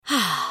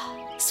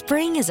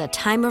Spring is a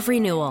time of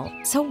renewal,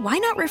 so why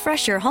not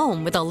refresh your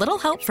home with a little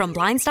help from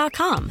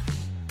Blinds.com?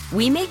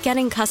 We make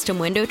getting custom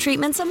window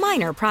treatments a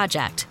minor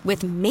project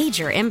with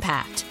major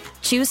impact.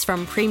 Choose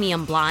from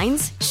premium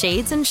blinds,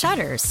 shades, and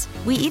shutters.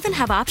 We even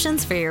have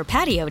options for your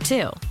patio,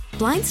 too.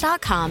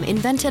 Blinds.com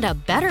invented a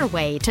better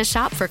way to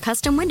shop for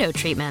custom window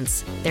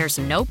treatments. There's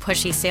no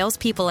pushy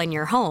salespeople in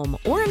your home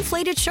or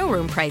inflated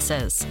showroom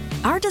prices.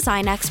 Our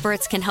design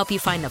experts can help you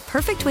find the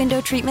perfect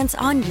window treatments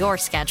on your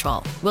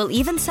schedule. We'll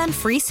even send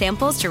free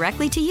samples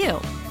directly to you.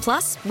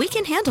 Plus, we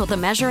can handle the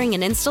measuring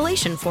and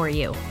installation for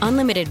you.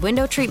 Unlimited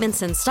window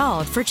treatments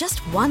installed for just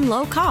one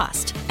low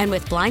cost. And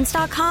with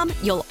Blinds.com,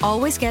 you'll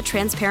always get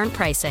transparent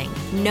pricing.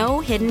 No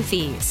hidden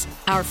fees.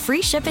 Our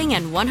free shipping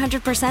and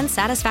 100%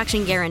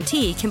 satisfaction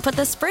guarantee can put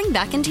the spring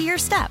back into your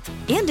step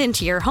and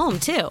into your home,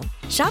 too.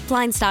 Shop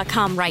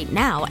Blinds.com right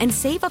now and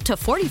save up to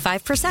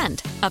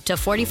 45%. Up to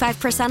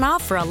 45%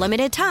 off for a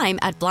limited time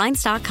at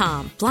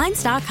Blinds.com.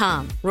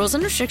 Blinds.com. Rules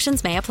and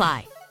restrictions may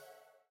apply.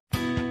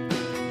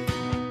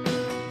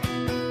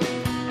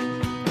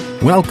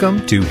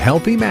 Welcome to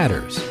Healthy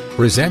Matters,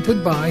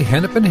 presented by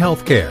Hennepin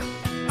Healthcare,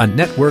 a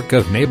network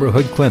of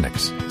neighborhood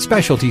clinics,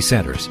 specialty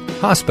centers,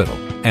 hospital,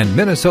 and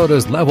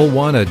Minnesota's Level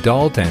 1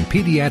 Adult and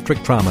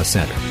Pediatric Trauma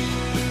Center.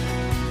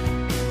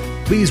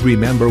 Please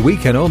remember we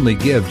can only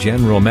give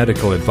general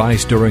medical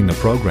advice during the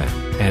program,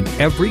 and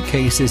every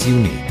case is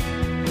unique.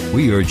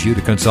 We urge you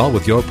to consult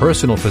with your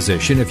personal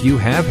physician if you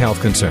have health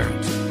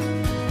concerns.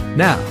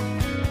 Now,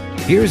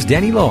 here's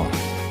Denny Long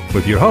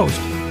with your host,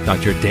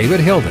 Dr. David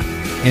Hilden,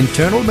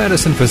 internal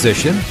medicine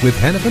physician with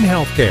Hennepin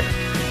Healthcare,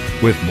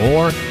 with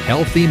more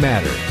Healthy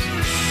Matters.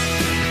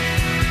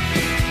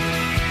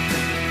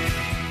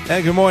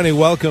 And good morning.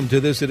 Welcome to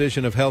this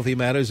edition of Healthy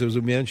Matters. As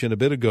we mentioned a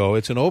bit ago,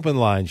 it's an open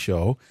line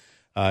show.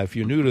 If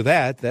you're new to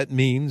that, that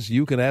means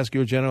you can ask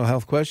your general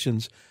health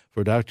questions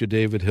for Dr.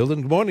 David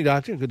Hilden. Good morning,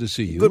 Doctor. Good to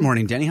see you. Good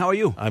morning, Denny. How are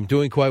you? I'm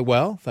doing quite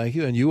well, thank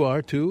you. And you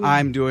are, too?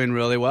 I'm doing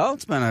really well.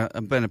 It's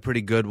been a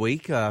pretty good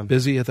week.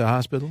 Busy at the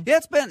hospital?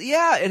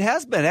 Yeah, it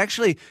has been.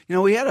 Actually,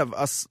 we had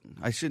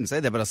I shouldn't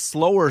say that, but a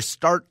slower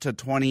start to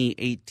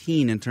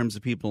 2018 in terms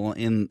of people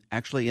in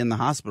the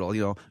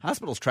hospital.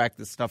 Hospitals track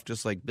this stuff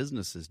just like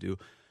businesses do.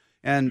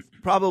 And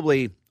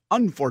probably,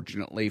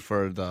 unfortunately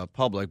for the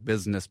public,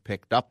 business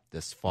picked up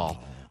this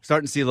fall.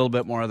 Starting to see a little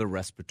bit more of the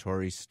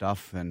respiratory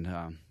stuff, and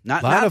a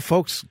lot of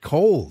folks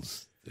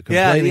colds.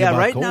 Yeah.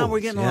 Right colds. Now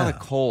we're getting a lot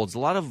of colds, a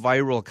lot of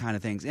viral kind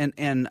of things,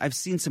 and I've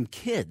seen some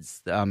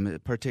kids.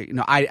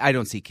 I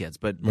don't see kids,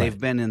 but they've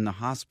been in the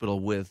hospital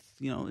with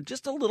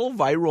just a little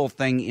viral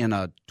thing in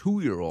a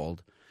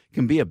 2-year-old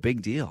can be a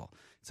big deal.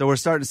 So we're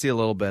starting to see a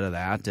little bit of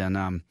that,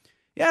 and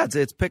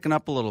it's picking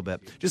up a little bit.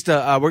 Just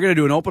we're going to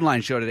do an open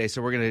line show today,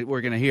 so we're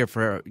going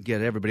to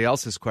get everybody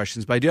else's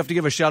questions. But I do have to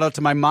give a shout out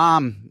to my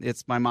mom.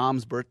 It's my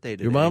mom's birthday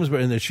today. Your mom's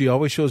birthday, and she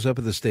always shows up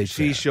at the state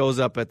fair. She shows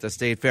up at the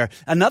state fair.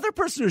 Another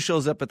person who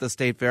shows up at the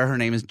state fair, her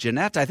name is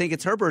Jeanette. I think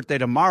it's her birthday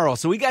tomorrow,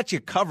 so we got you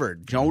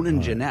covered, Joan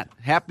and Jeanette.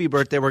 Happy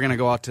birthday! We're going to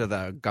go out to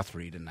the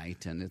Guthrie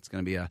tonight, and it's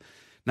going to be a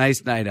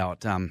nice night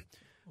out for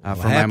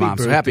my mom.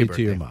 So happy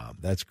birthday to your mom.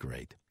 That's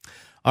great.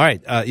 All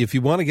right, if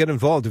you want to get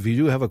involved, if you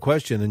do have a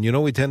question,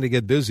 and we tend to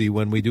get busy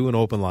when we do an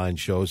open line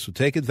show, so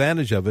take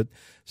advantage of it,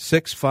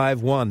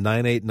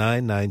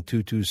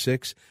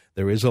 651-989-9226.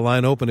 There is a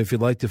line open if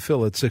you'd like to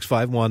fill it,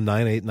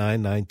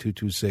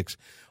 651-989-9226.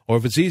 Or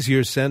if it's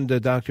easier, send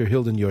Dr.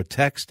 Hilden your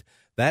text,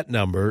 that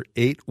number,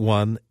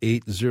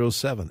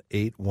 81807,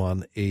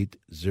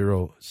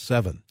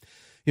 81807.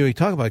 You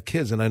talk about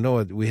kids, and I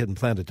know we hadn't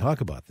planned to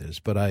talk about this,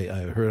 but I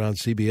heard on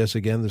CBS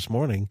again this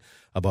morning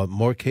about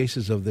more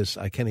cases of this,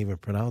 I can't even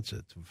pronounce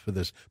it, for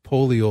this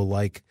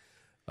polio-like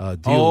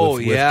deal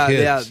with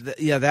kids.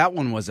 Yeah, that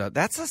one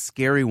that's a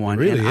scary one.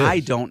 It really is.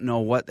 I don't know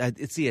what,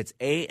 it's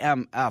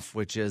AMF,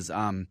 which is,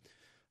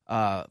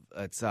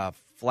 it's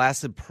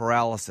flaccid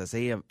paralysis,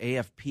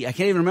 AFP. I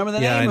can't even remember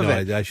the name of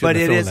it. I should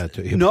have thrown that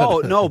to you.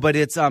 No, but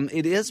it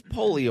is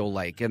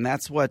polio-like, and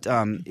that's what,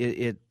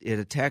 it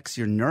attacks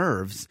your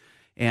nerves.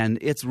 And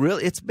it's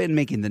been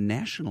making the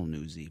national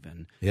news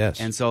even. Yes.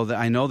 And so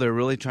I know they're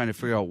really trying to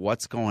figure out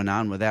what's going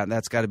on with that. And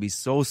that's got to be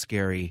so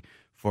scary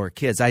for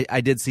kids.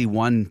 I did see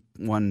one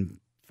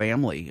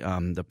family,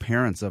 the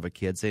parents of a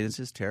kid, say it's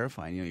just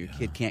terrifying. Your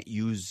kid can't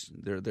use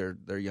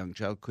their young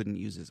child couldn't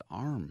use his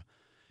arm.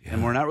 Yeah.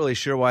 And we're not really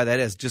sure why that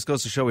is. Just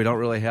goes to show we don't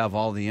really have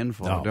all the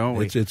info, don't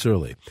we? It's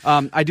early.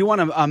 I do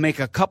want to make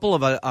a couple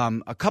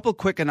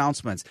quick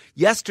announcements.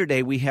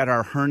 Yesterday we had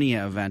our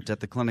hernia event at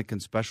the Clinic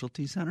and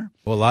Specialty Center.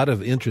 Well, a lot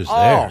of interest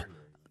there.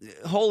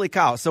 Holy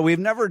cow. So we've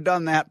never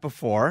done that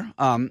before.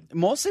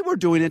 Mostly we're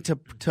doing it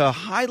to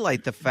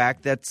highlight the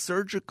fact that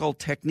surgical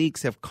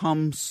techniques have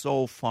come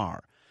so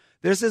far.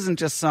 This isn't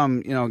just some,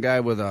 guy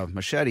with a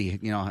machete,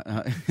 not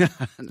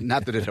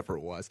that it ever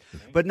was.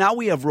 But now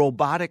we have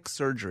robotic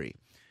surgery.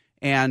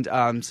 And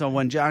so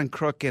when John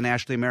Crook and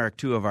Ashley Merrick,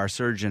 two of our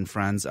surgeon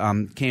friends,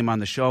 came on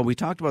the show, we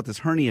talked about this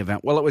hernia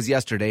event. Well, it was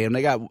yesterday, and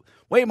they got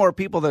way more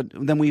people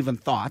than we even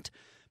thought.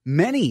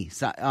 Many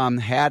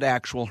had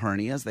actual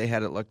hernias. They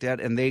had it looked at,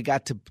 and they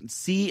got to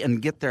see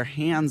and get their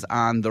hands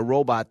on the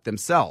robot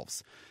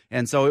themselves.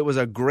 And so it was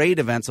a great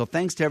event. So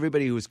thanks to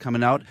everybody who was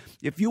coming out.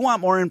 If you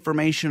want more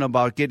information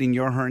about getting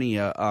your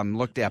hernia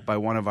looked at by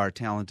one of our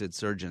talented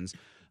surgeons,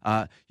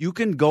 you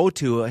can go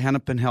to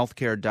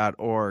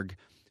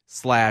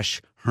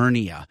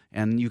hennepinhealthcare.org/hernia,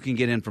 and you can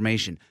get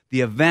information.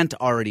 The event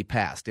already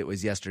passed. It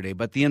was yesterday,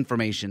 but the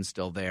information's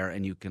still there,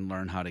 and you can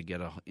learn how to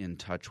get in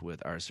touch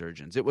with our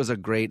surgeons. It was a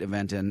great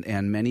event,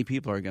 and many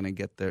people are going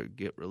to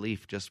get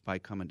relief just by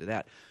coming to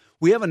that.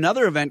 We have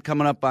another event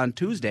coming up on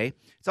Tuesday.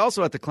 It's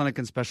also at the Clinic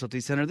and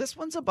Specialty Center. This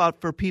one's about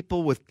for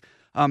people with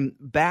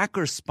back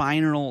or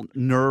spinal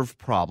nerve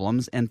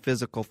problems and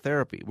physical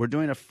therapy. We're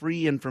doing a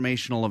free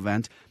informational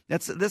event.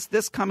 That's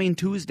this coming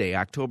Tuesday,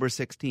 October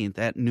 16th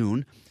at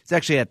noon. It's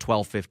actually at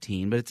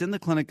 12:15, but it's in the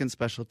Clinic and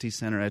Specialty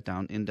Center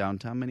in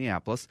downtown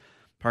Minneapolis.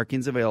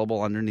 Parking's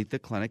available underneath the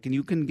clinic, and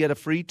you can get a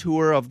free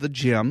tour of the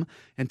gym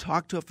and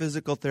talk to a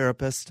physical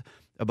therapist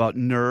about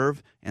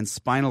nerve and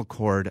spinal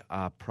cord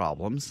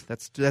problems.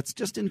 That's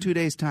just in 2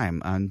 days'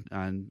 time on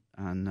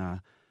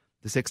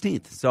the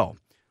 16th. So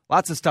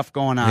lots of stuff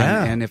going on.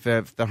 Yeah. And if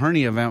the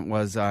hernia event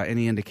was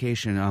any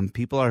indication,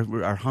 people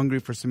are hungry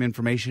for some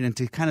information and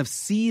to kind of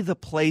see the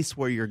place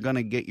where you're going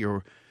to get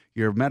your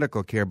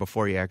medical care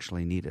before you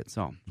actually need it.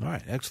 So, all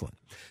right, excellent.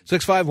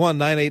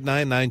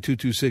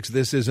 651-989-9226.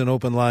 This is an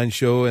open line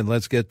show, and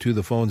let's get to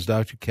the phones.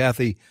 Dr.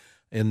 Kathy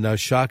in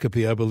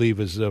Shakopee, I believe,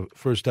 is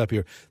first up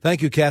here.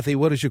 Thank you, Kathy.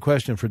 What is your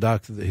question for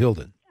Dr.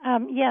 Hilden?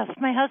 Yes,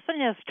 my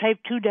husband has type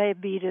 2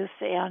 diabetes,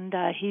 and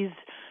he's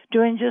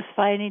doing just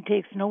fine. He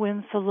takes no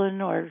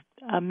insulin or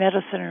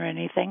medicine or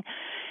anything.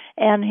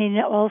 And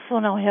he also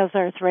now has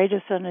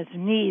arthritis on his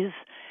knees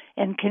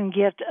and can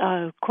get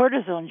a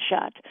cortisone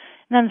shot.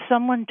 And then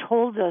someone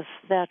told us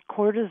that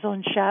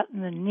cortisone shot in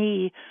the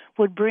knee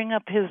would bring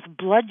up his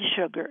blood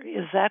sugar.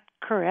 Is that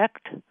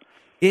correct?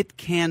 It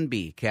can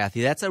be,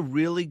 Kathy. That's a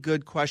really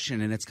good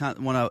question, and it's kind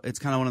of one of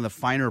the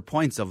finer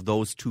points of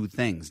those two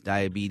things: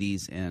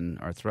 diabetes and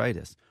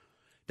arthritis.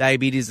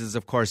 Diabetes is,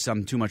 of course,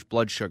 too much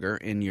blood sugar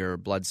in your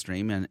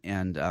bloodstream,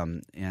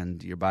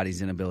 and your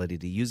body's inability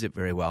to use it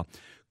very well.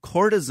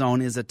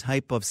 Cortisone is a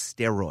type of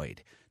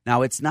steroid.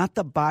 Now, it's not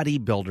the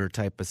bodybuilder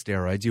type of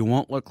steroids. You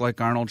won't look like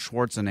Arnold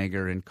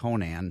Schwarzenegger in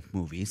Conan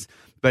movies,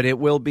 but it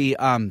will be.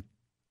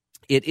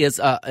 It's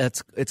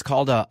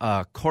called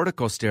a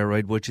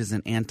corticosteroid, which is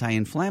an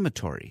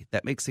anti-inflammatory.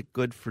 That makes it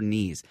good for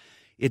knees.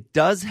 It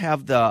does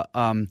have the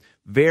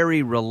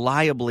very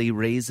reliably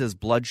raises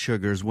blood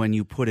sugars when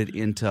you put it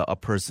into a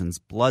person's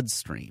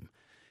bloodstream.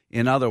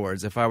 In other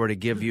words, if I were to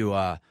give you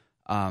an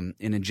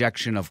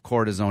injection of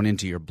cortisone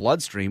into your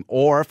bloodstream,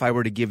 or if I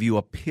were to give you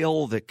a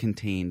pill that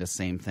contained the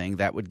same thing,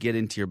 that would get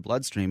into your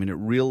bloodstream, and it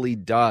really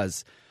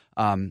does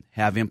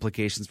have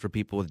implications for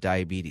people with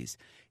diabetes.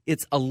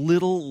 It's a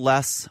little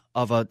less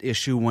of an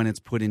issue when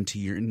it's put into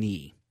your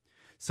knee.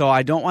 So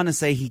I don't want to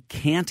say he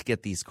can't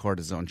get these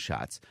cortisone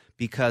shots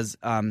because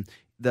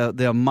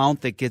the amount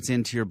that gets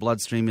into your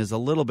bloodstream is a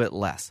little bit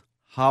less.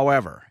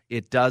 However,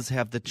 it does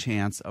have the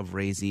chance of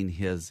raising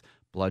his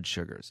blood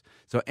sugars.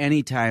 So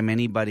anytime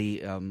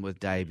anybody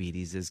with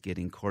diabetes is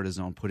getting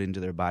cortisone put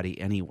into their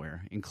body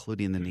anywhere,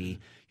 including the knee,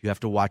 you have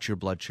to watch your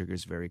blood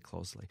sugars very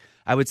closely.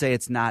 I would say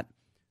it's not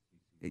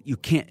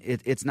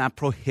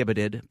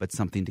prohibited, but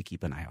something to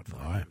keep an eye out for.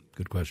 All right,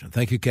 good question.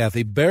 Thank you,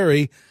 Kathy.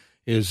 Barry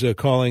is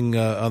calling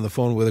on the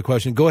phone with a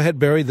question. Go ahead,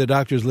 Barry. The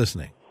doctor's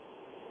listening.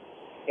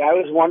 Yeah, I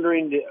was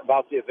wondering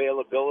about the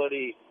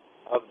availability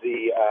of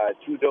the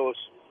 2-dose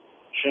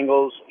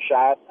shingles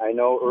shot. I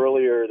know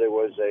earlier there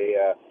was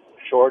a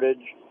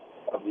shortage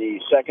of the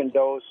second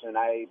dose, and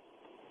I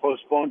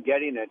postponed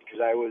getting it because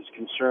I was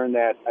concerned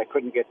that I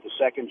couldn't get the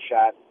second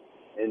shot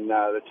in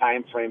the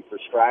time frame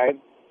prescribed.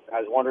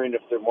 I was wondering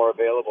if they're more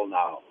available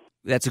now.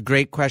 That's a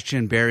great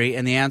question, Barry,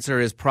 and the answer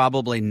is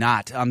probably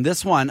not.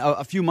 This one,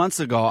 a few months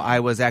ago, I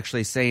was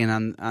actually saying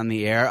on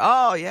the air,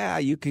 oh, yeah,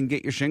 you can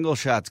get your shingle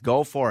shots.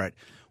 Go for it.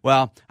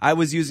 Well, I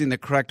was using the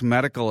correct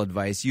medical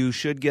advice. You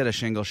should get a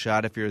shingle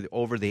shot if you're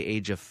over the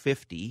age of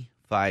 50.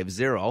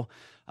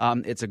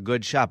 It's a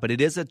good shot, but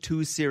it is a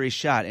 2-series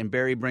shot, and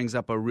Barry brings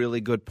up a really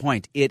good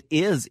point. It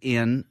is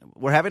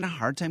we're having a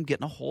hard time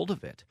getting a hold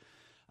of it.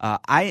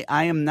 I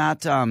am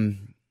not...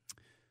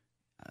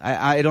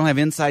 I don't have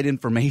inside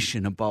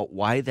information about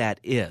why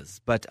that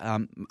is, but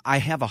I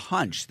have a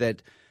hunch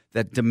that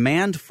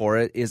demand for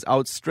it is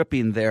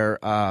outstripping their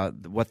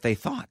what they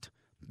thought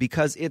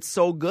because it's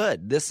so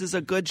good. This is a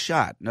good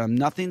shot.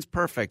 Nothing's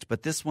perfect,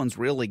 but this one's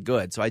really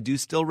good. So I do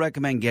still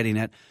recommend getting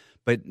it,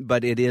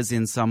 but it is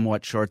in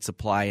somewhat short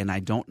supply, and I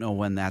don't know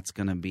when that's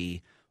going to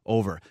be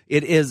over.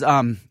 It is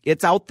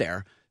it's out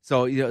there.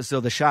 So so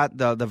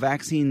the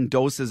vaccine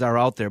doses are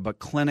out there, but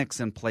clinics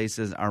and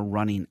places are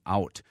running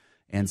out.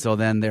 And so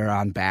then they're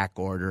on back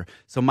order.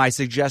 So my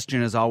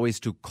suggestion is always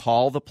to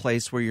call the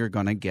place where you're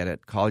going to get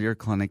it. Call your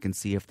clinic and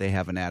see if they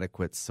have an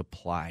adequate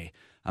supply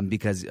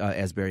because,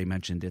 as Barry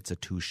mentioned, it's a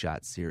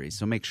 2-shot series.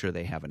 So make sure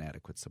they have an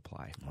adequate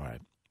supply. All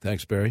right.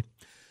 Thanks, Barry.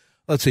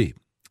 Let's see.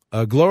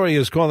 Gloria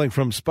is calling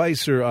from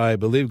Spicer, I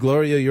believe.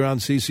 Gloria, you're on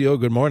CCO.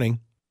 Good morning.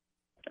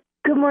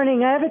 Good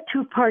morning. I have a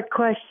two-part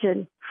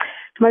question.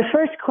 My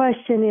first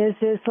question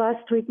is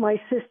last week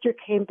my sister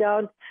came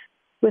down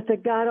with a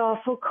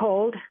god-awful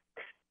cold,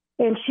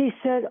 and she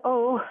said,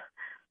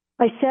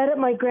 I sat at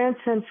my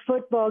grandson's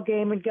football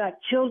game and got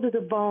chilled to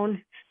the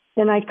bone,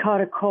 and I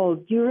caught a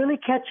cold. Do you really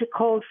catch a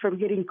cold from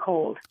getting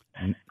cold?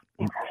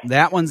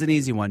 That one's an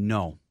easy one.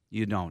 No,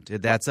 you don't.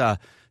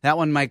 That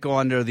one might go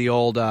under the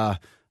old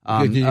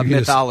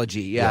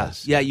mythology.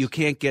 Yes. You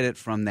can't get it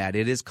from that.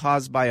 It is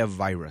caused by a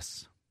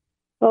virus.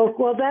 Oh,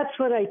 well, that's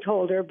what I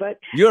told her. But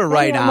you're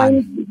right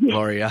on,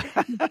 Gloria.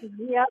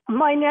 Yeah.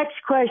 My next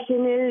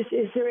question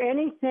is there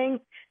anything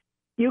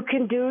you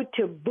can do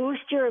to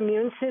boost your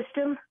immune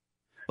system?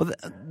 Well,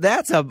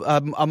 that's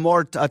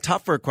a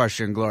tougher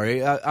question,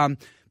 Gloria.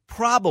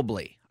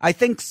 Probably. I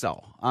think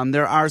so.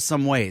 There are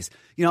some ways.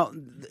 You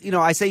know,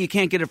 I say you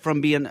can't get it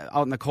from being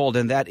out in the cold,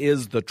 and that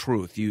is the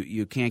truth.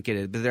 You can't get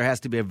it, but there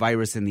has to be a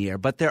virus in the air.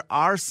 But there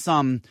are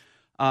some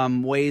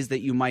ways that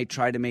you might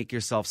try to make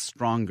yourself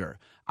stronger.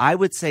 I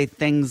would say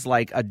things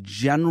like a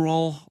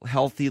general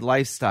healthy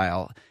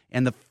lifestyle.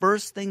 And the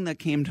first thing that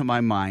came to my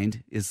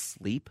mind is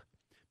sleep.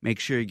 Make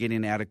sure you're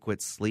getting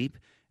adequate sleep,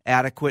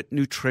 adequate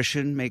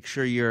nutrition. Make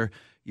sure you're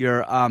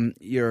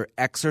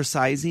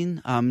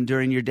exercising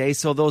during your day.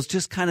 So those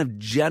just kind of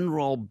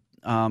general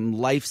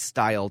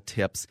lifestyle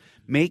tips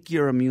make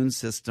your immune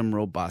system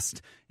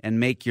robust and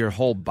make your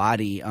whole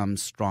body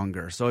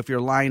stronger. So if you're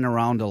lying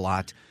around a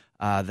lot,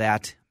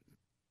 that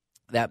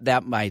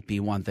might be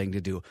one thing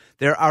to do.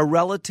 There are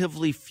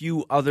relatively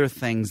few other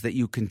things that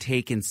you can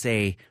take in,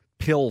 say,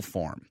 pill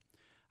form.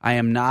 I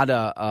am not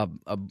a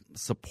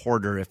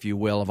supporter, if you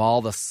will, of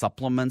all the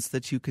supplements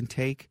that you can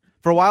take.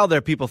 For a while there,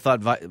 people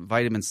thought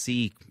vitamin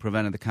C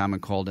prevented the common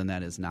cold, and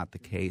that is not the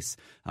case.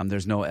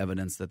 There's no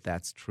evidence that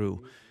that's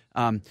true.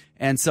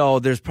 And so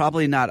there's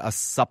probably not a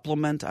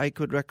supplement I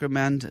could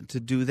recommend to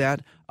do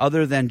that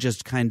other than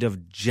just kind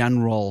of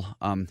general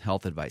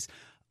health advice.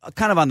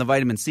 Kind of on the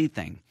vitamin C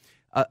thing.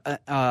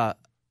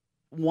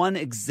 One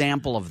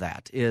example of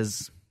that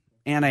is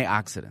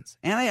antioxidants.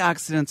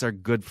 Antioxidants are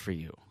good for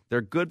you. They're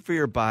good for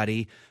your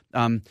body.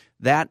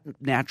 That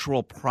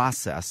natural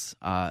process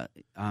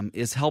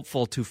is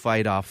helpful to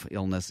fight off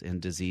illness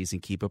and disease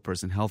and keep a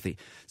person healthy.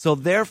 So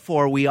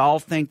therefore, we all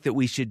think that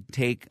we should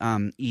eat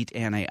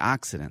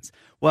antioxidants.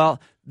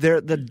 Well, the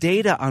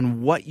data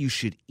on what you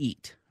should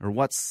eat or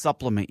what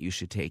supplement you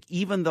should take,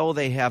 even though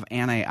they have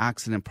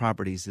antioxidant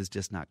properties, is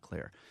just not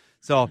clear.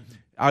 So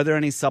are there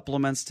any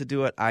supplements to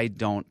do it? I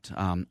don't.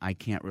 I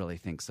can't really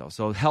think so.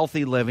 So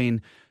healthy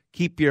living,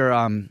 keep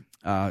your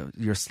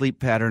sleep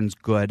patterns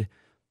good.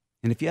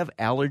 And if you have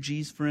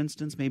allergies, for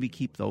instance, maybe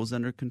keep those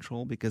under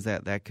control because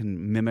that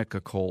can mimic a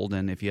cold.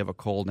 And if you have a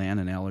cold and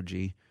an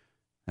allergy,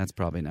 that's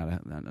probably not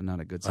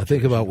a good situation. I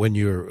think about when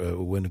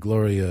when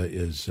Gloria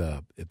is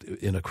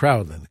in a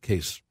crowd, in the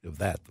case of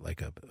that,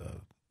 like a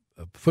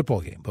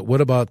football game. But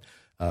what about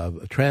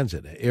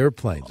transit,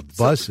 airplanes,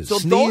 buses, so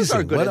sneezing? Those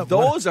are good.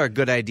 Those are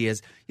good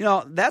ideas. You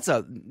know,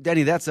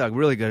 Denny, that's a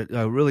really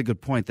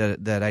good point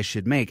that I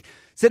should make.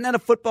 Sitting at a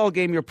football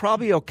game, you're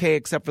probably okay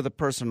except for the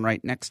person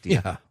right next to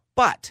you. Yeah.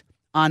 But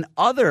on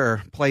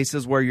other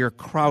places where you're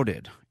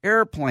crowded,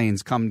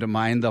 airplanes come to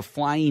mind, the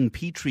flying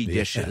Petri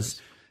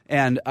dishes,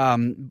 and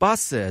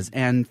buses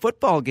and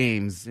football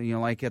games,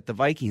 like at the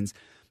Vikings.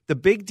 The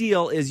big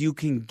deal is you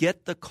can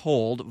get the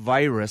cold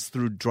virus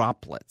through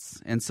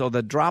droplets. And so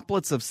the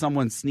droplets of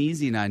someone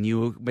sneezing on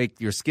you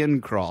make your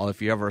skin crawl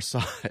if you ever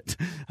saw it.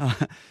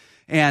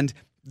 And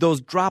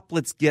those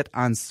droplets get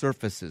on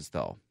surfaces,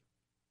 though.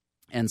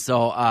 And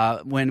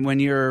so when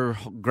you're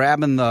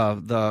grabbing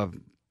the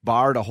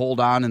bar to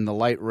hold on in the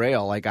light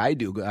rail like I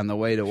do on the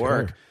way to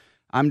work,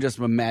 I'm just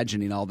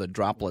imagining all the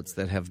droplets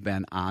that have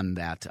been on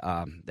that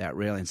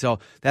railing. So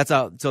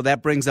that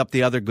brings up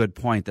the other good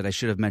point that I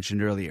should have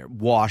mentioned earlier.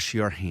 Wash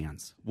your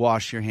hands.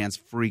 Wash your hands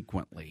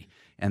frequently,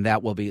 and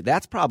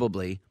that's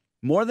probably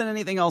more than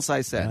anything else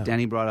I said. Yeah.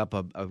 Danny brought up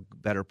a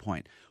better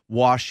point.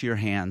 Wash your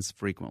hands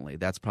frequently.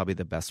 That's probably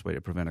the best way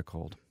to prevent a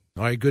cold.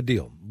 All right, good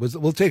deal.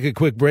 We'll take a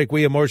quick break.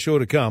 We have more show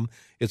to come.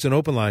 It's an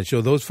open line show.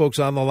 Those folks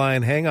on the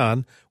line, hang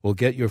on. We'll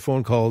get your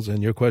phone calls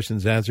and your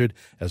questions answered,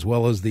 as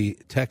well as the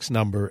text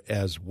number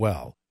as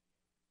well.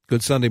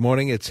 Good Sunday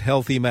morning. It's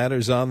Healthy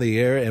Matters on the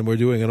air, and we're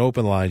doing an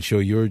open line show.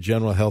 Your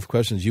general health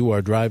questions. You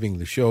are driving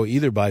the show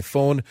either by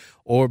phone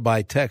or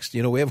by text. We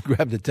haven't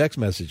grabbed a text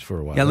message for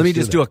a while. Yeah, let me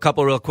just do a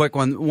couple real quick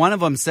ones. One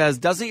of them says,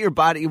 doesn't your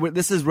body,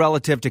 this is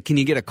relative to can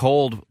you get a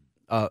cold,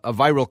 a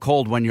viral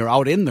cold when you're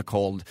out in the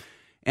cold?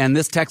 And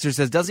this texter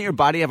says, doesn't your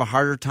body have a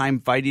harder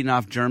time fighting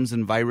off germs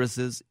and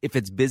viruses if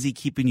it's busy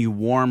keeping you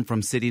warm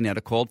from sitting at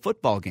a cold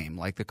football game,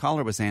 like the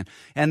caller was saying?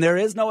 And there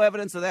is no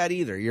evidence of that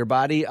either. Your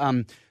body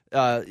has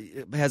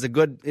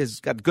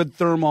got good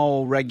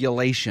thermal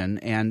regulation,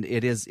 and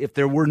it is, if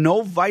there were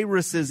no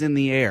viruses in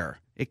the air,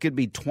 it could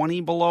be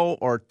 20 below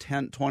or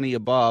 20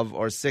 above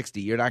or 60.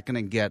 You're not going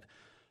to get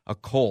a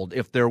cold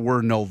if there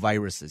were no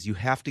viruses. You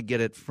have to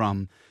get it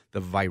from the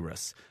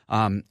virus.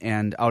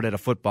 And out at a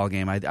football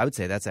game, I would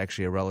say that's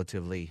actually a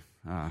relatively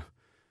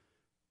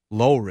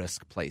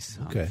low-risk place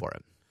for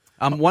it.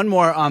 One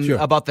more Sure.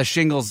 about the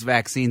shingles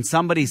vaccine.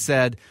 Somebody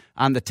said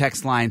on the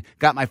text line,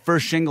 got my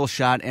first shingles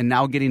shot and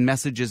now getting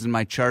messages in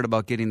my chart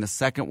about getting the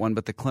second one,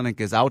 but the clinic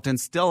is out and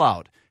still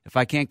out. If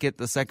I can't get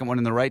the second one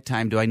in the right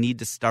time, do I need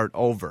to start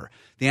over?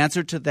 The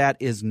answer to that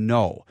is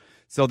no.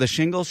 So the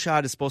shingles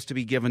shot is supposed to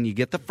be given, you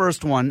get the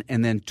first one,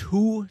 and then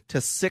 2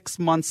 to 6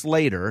 months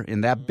later,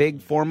 in that big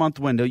 4-month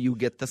window, you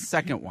get the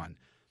second one.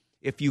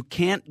 If you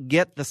can't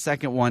get the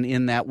second one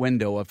in that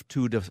window of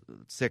 2 to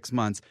 6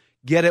 months,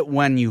 get it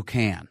when you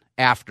can.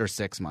 After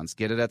 6 months,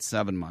 get it at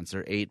 7 months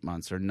or 8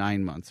 months or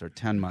 9 months or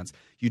 10 months.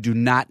 You do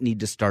not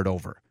need to start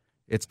over.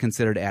 It's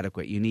considered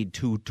adequate. You need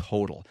 2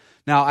 total.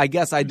 Now, I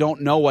guess I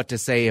don't know what to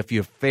say if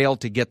you fail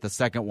to get the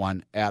second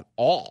one at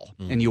all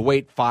and you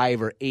wait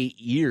 5 or 8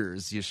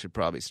 years, you should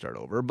probably start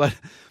over.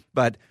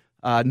 But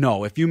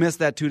no, if you miss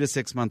that 2 to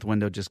 6 month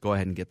window, just go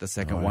ahead and get the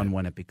second one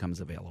when it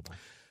becomes available.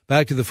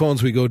 Back to the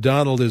phones we go.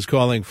 Donald is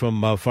calling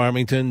from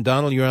Farmington.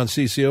 Donald, you're on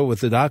CCO with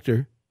the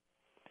doctor.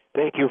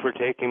 Thank you for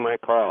taking my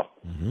call.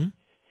 Mm-hmm.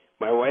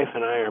 My wife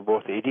and I are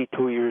both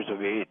 82 years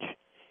of age,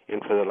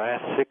 and for the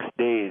last 6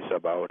 days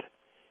about,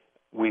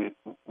 we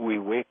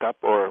wake up,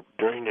 or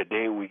during the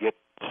day we get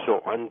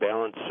so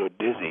unbalanced, so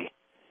dizzy,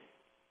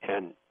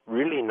 and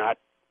really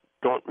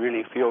don't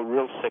really feel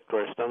real sick to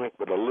our stomach,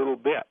 but a little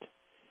bit.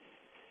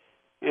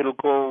 It'll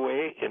go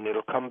away and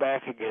it'll come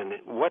back again.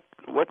 What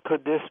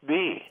could this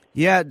be?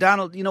 Yeah,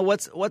 Donald, you know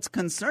what's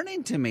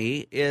concerning to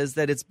me is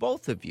that it's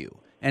both of you.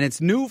 And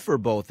it's new for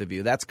both of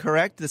you. That's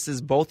correct? This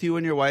is both you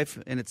and your wife,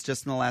 and it's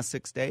just in the last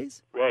 6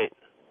 days? Right.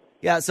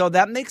 Yeah, so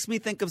that makes me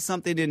think of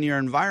something in your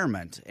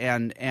environment.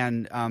 And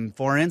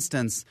for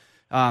instance,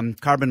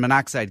 carbon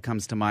monoxide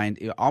comes to mind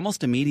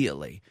almost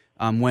immediately.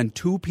 When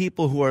 2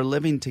 people who are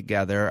living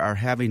together are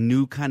having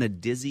new kind of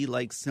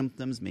dizzy-like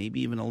symptoms, maybe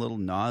even a little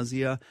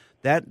nausea,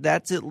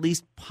 that's at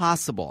least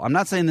possible. I'm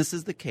not saying this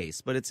is the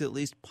case, but it's at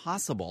least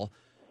possible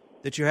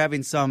that you're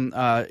having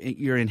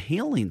you're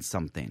inhaling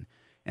something.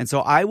 And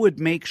so I would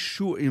make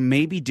sure,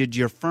 maybe did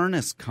your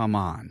furnace come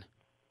on?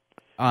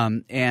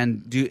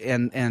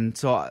 And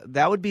so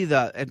that would be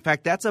in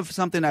fact, that's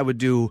something I would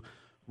do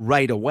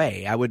right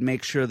away. I would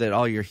make sure that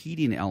all your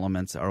heating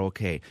elements are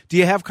okay. Do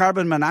you have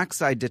carbon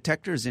monoxide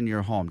detectors in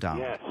your home,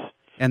 Donald? Yes.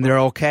 And they're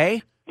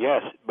okay?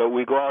 Yes, but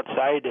we go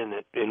outside in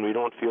it and we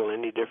don't feel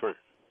any different.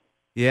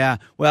 Yeah,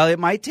 well, it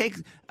might take.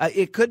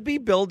 It could be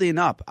building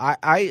up.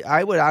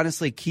 I would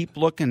honestly keep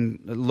looking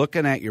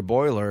at your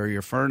boiler or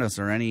your furnace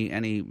or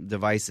any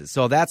devices.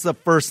 So that's the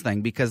first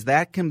thing, because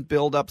that can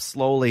build up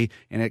slowly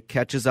and it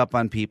catches up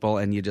on people,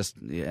 and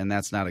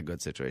that's not a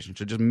good situation.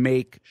 So just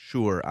make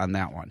sure on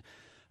that one.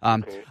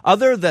 Okay.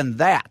 Other than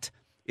that,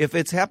 if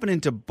it's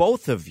happening to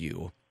both of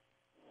you,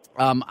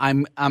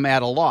 I'm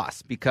at a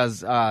loss,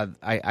 because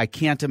I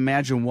can't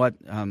imagine what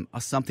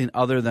something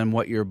other than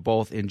what you're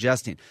both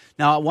ingesting.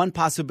 Now, one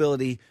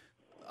possibility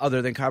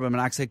other than carbon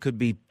monoxide could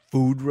be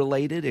food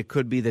related. It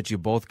could be that you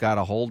both got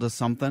a hold of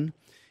something.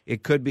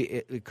 It could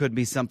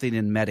be something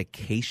in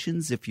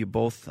medications, if you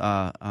both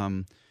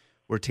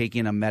were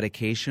taking a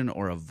medication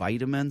or a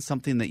vitamin,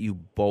 something that you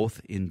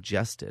both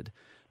ingested.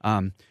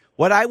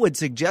 What I would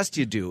suggest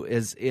you do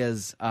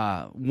is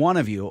one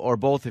of you or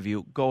both of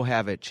you go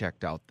have it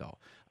checked out, though.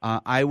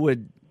 I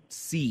would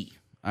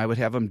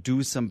have them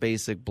do some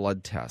basic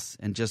blood tests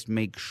and just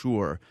make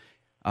sure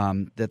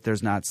that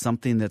there's not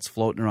something that's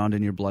floating around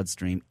in your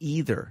bloodstream,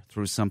 either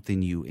through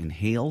something you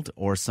inhaled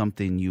or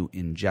something you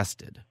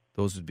ingested.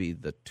 Those would be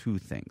the 2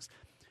 things.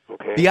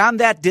 Okay. Beyond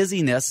that,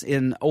 dizziness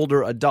in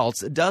older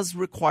adults, it does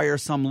require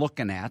some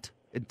looking at.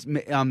 It's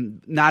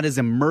not as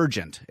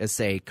emergent as,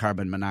 say,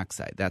 carbon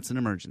monoxide. That's an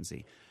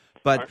emergency.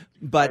 But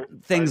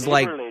things our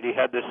like neighbor lady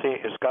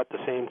has got the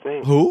same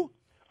thing. Who?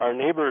 Our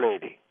neighbor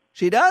lady.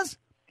 She does?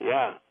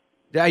 Yeah.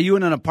 Are you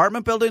in an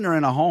apartment building or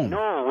in a home?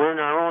 No, we're in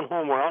our own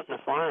home. We're out in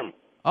the farm.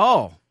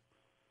 Oh.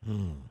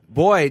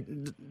 Boy,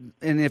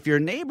 and if your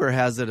neighbor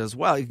has it as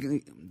well, do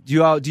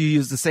you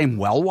use the same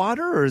well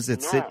water, or is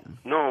it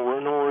No, we're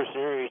nowhere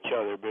near each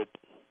other, but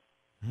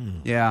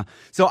Yeah.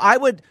 So I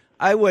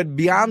would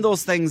beyond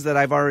those things that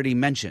I've already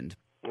mentioned.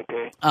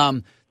 Okay.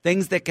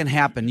 Things that can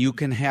happen. You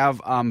can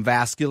have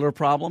vascular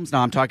problems.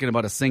 Now, I'm talking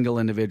about a single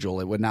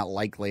individual. It would not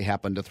likely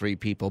happen to 3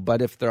 people,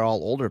 but if they're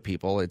all older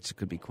people, it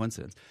could be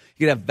coincidence.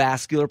 You could have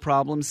vascular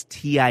problems,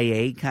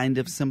 TIA kind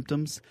of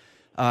symptoms.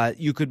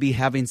 You could be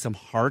having some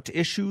heart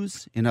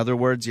issues. In other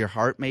words, your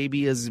heart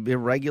maybe is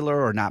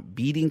irregular or not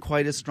beating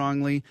quite as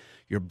strongly.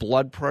 Your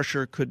blood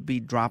pressure could be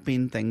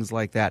dropping, things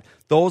like that.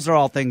 Those are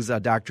all things a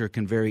doctor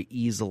can very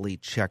easily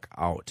check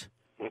out.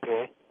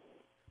 Okay.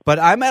 But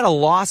I'm at a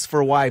loss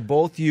for why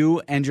both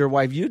you and your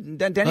wife,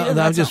 Denny.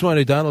 I'm just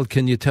wondering, Donald,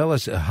 can you tell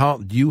us how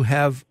do you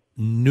have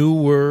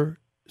newer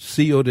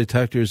CO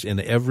detectors in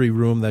every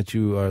room that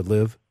you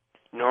live?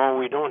 No,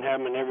 we don't have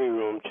them in every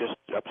room, just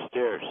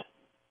upstairs.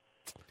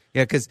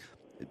 Yeah, because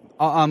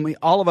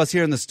all of us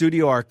here in the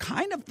studio are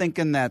kind of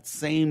thinking that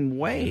same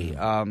way.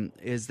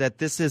 Is that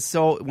this is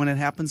so when it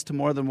happens to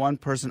more than one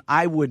person,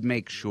 I would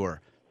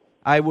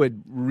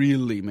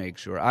really make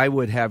sure. I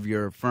would have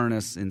your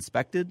furnace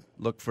inspected,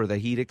 look for the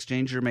heat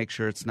exchanger, make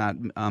sure it's not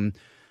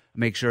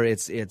make sure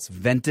it's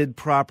vented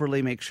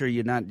properly, make sure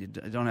you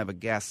don't have a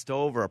gas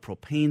stove or a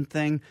propane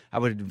thing. I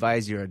would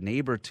advise your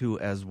neighbor to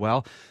as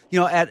well.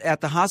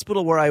 At the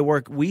hospital where I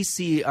work, we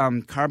see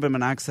carbon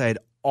monoxide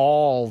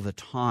all the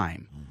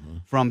time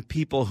from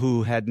people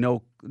who had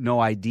no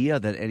idea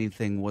that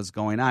anything was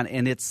going on.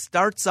 And it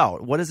starts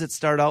out, what does it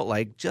start out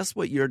like? Just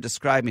what you're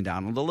describing,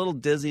 Donald. A little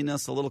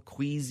dizziness, a little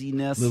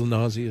queasiness. A little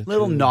nausea. A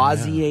little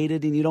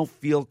nauseated, and you don't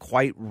feel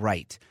quite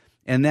right.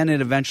 And then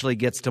it eventually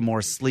gets to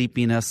more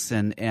sleepiness,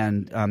 and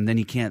then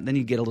you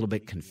get a little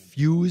bit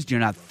confused. You're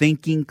not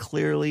thinking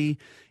clearly.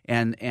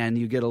 And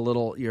you get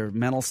your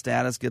mental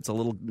status gets a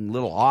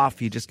little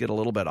off. You just get a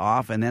little bit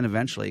off, and then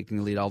eventually it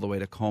can lead all the way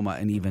to coma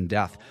and even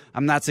death.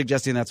 I'm not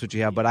suggesting that's what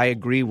you have, but I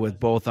agree with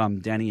both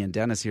Denny and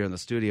Dennis here in the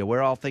studio.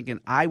 We're all thinking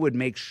I would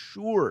make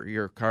sure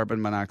your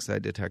carbon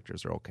monoxide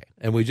detectors are okay.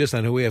 And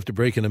I know we have to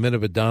break in a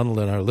minute, but Donald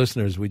and our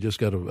listeners, we just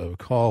got a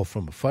call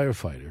from a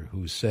firefighter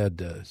who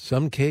said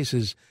some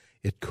cases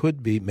it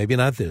could be, maybe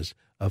not this,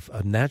 of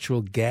a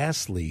natural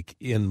gas leak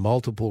in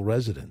multiple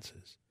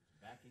residences.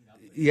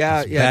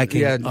 Yeah.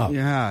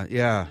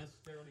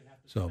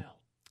 So,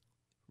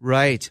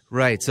 right.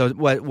 So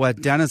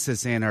what Dennis is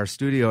saying, our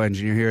studio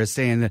engineer here is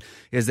saying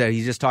is that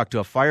he just talked to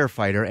a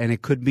firefighter, and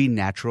it could be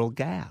natural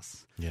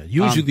gas. Yeah,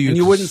 usually and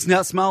you wouldn't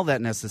smell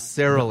that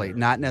necessarily,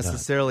 not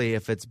necessarily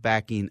if it's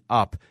backing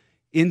up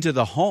into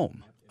the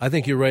home. I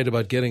think you're right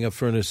about getting a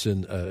furnace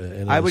in.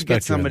 I would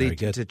get somebody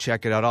to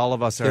check it out. All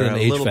of us are a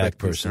little bit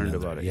concerned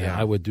about it. Yeah,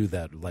 I would do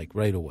that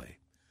right away.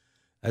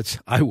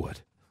 I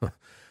would.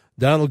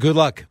 Donald, good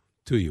luck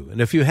to you. And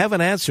if you have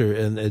an answer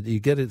and you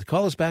get it,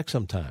 call us back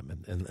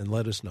sometime and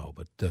let us know.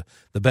 But the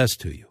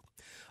best to you.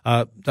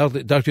 Dr.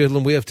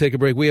 Hildlin, we have to take a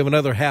break. We have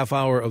another half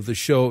hour of the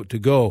show to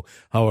go,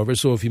 however.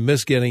 So if you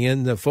miss getting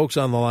in, the folks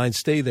on the line,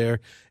 stay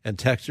there, and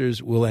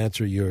texters will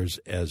answer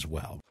yours as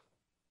well.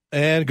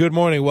 And good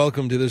morning.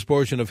 Welcome to this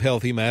portion of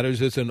Healthy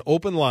Matters. It's an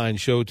open line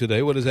show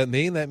today. What does that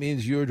mean? That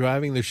means you're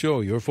driving the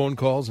show. Your phone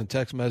calls and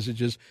text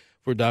messages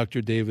for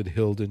Dr. David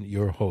Hildin,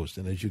 your host.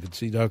 And as you can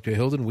see, Dr.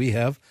 Hildin, we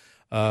have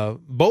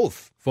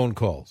both phone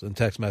calls and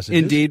text messages.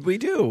 Indeed, we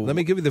do. Let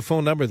me give you the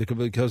phone number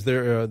because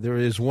there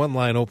is one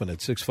line open at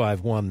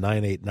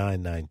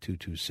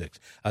 651-989-9226.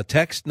 A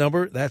text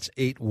number, that's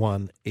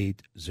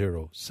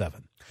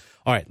 81807.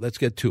 All right, let's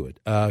get to it.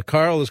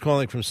 Carl is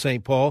calling from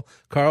St. Paul.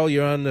 Carl,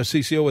 you're on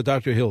CCO with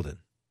Dr. Hildin.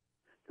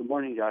 Good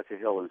morning, Dr.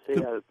 Hildin. I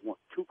have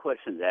two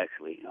questions,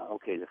 actually.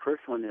 Okay, the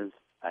first one is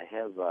I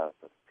have I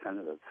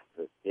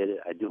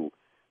do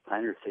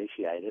plantar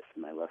fasciitis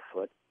in my left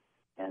foot.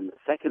 And the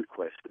second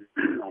question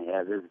I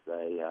have is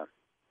I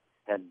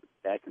had,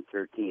 back in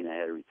 2013, I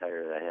had to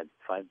retire. I had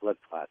 5 blood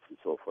clots and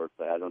so forth,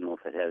 but I don't know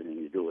if it has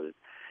anything to do with it.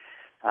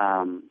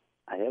 I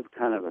have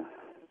kind of an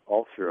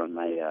ulcer on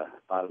my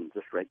bottom,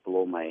 just right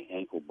below my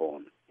ankle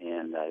bone.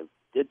 And I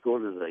did go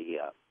to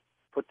the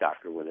foot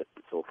doctor with it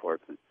and so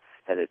forth and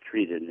had it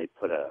treated, and they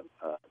put a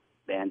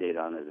Band-Aid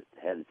on it. It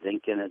had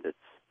zinc in it. It's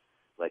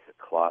like a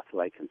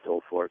cloth-like and so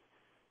forth,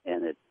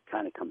 and it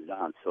kind of comes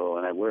down. So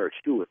when I wear a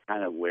shoe, it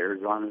kind of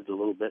wears on it a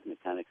little bit, and it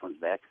kind of comes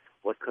back.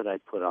 What could I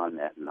put on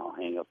that? And I'll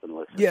hang up and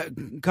listen. Yeah,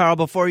 Carl,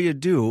 before you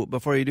do,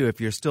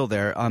 if you're still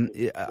there,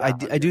 I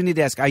do need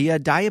to ask, are you a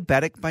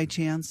diabetic by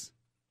chance?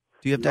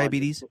 Do you have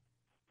diabetes?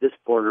 This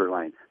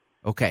borderline.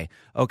 Okay.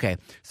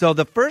 So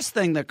the first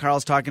thing that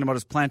Carl's talking about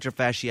is plantar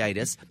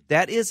fasciitis.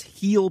 That is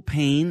heel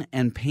pain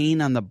and pain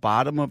on the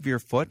bottom of your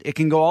foot. It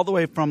can go all the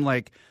way from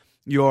like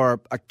your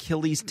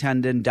Achilles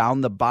tendon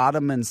down the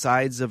bottom and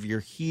sides of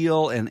your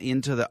heel and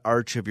into the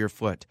arch of your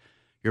foot.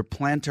 Your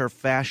plantar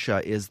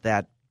fascia is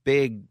that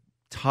big,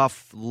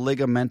 tough,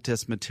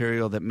 ligamentous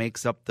material that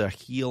makes up the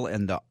heel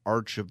and the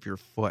arch of your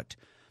foot.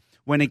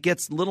 When it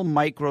gets little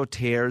micro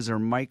tears or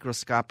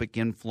microscopic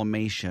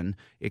inflammation,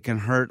 it can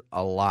hurt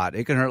a lot.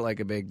 It can hurt like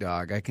a big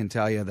dog. I can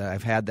tell you that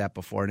I've had that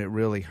before, and it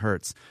really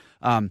hurts.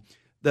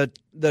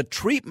 The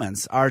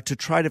treatments are to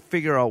try to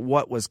figure out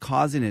what was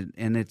causing it,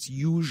 and it's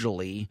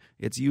usually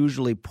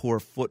poor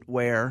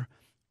footwear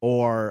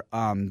or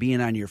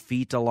being on your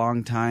feet a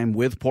long time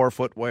with poor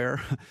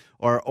footwear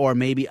or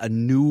maybe a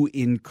new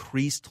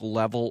increased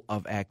level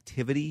of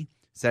activity,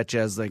 such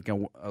as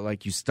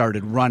like you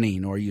started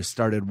running or you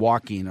started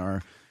walking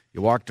or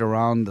you walked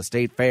around the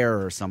state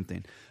fair or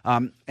something.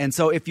 And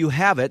so if you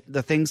have it,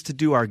 the things to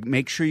do are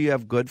make sure you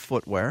have good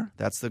footwear.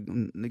 That's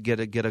get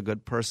a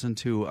good person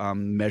to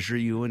measure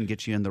you and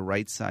get you in the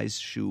right size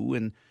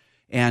shoe.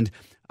 And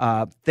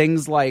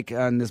things like,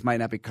 and this might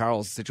not be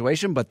Carl's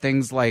situation, but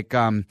things like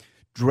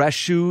dress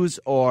shoes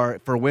or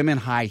for women,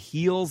 high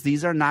heels.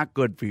 These are not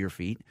good for your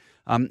feet.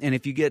 And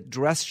if you get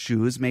dress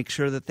shoes, make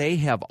sure that they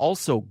have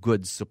also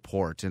good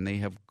support and they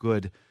have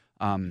good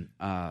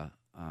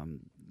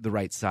the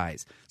right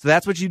size. So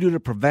that's what you do to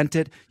prevent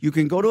it. You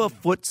can go to a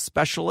foot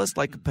specialist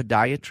like a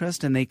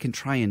podiatrist, and they can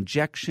try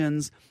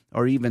injections.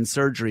 or even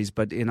surgeries.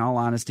 But in all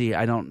honesty,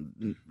 I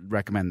don't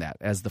recommend that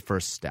as the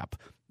first step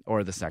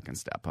or the second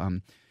step.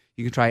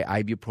 You can try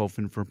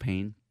ibuprofen for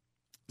pain.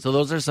 So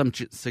those are some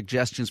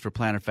suggestions for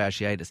plantar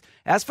fasciitis.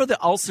 As for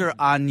the ulcer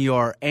on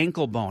your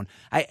ankle bone,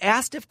 I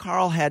asked if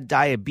Carl had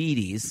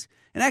diabetes.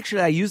 And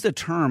actually, I used a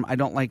term I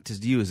don't like to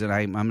use, and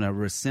I'm going to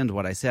rescind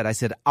what I said. I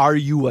said, are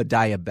you a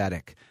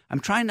diabetic?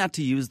 I'm trying not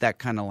to use that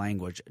kind of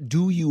language.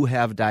 Do you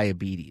have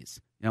diabetes?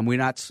 And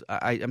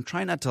I'm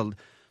trying not to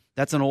 –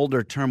 that's an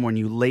older term when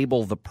you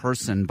label the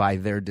person by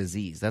their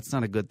disease. That's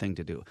not a good thing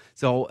to do.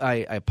 So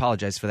I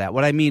apologize for that.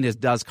 What I mean is,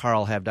 does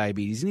Carl have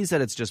diabetes? And he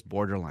said it's just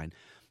borderline.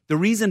 The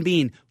reason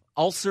being,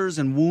 ulcers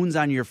and wounds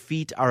on your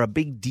feet are a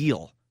big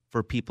deal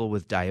for people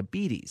with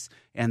diabetes,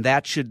 and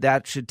that should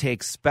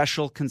take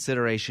special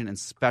consideration and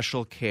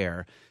special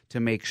care to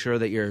make sure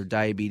that your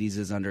diabetes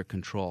is under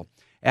control.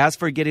 As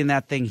for getting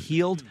that thing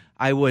healed,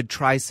 I would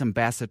try some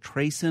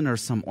bacitracin or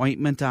some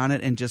ointment on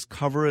it and just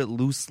cover it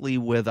loosely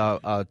with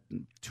a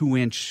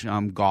 2-inch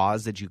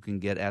gauze that you can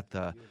get at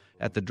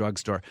the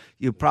drugstore.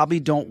 You probably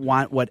don't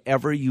want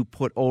whatever you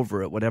put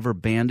over it, whatever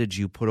bandage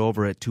you put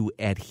over it, to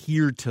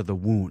adhere to the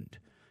wound.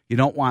 You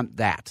don't want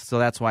that, so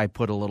that's why I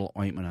put a little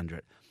ointment under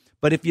it.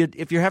 But if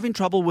you're having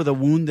trouble with a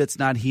wound that's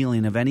not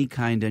healing of any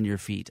kind in your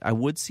feet, I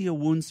would see a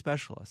wound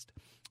specialist.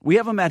 We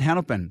have them at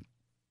Hennepin,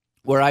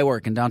 where I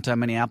work in downtown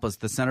Minneapolis,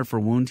 the Center for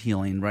Wound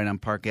Healing right on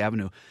Park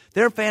Avenue.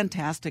 They're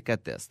fantastic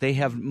at this. They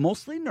have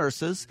mostly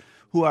nurses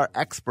who are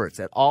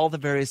experts at all the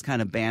various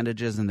kind of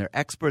bandages, and they're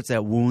experts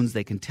at wounds.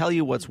 They can tell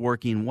you what's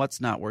working,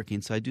 what's not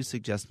working. So I do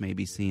suggest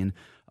maybe seeing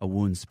a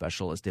wound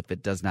specialist if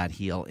it does not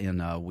heal in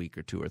a week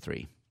or 2 or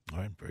 3. All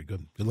right, very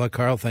good. Good luck,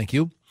 Carl. Thank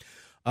you.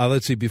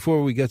 Let's see,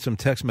 before we get some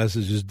text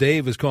messages,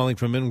 Dave is calling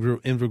from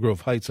Inver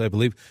Grove Heights, I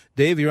believe.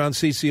 Dave, you're on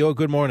CCO.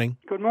 Good morning.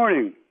 Good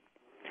morning.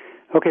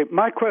 Okay,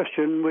 my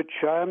question, which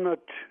I'm not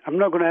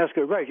going to ask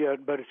it right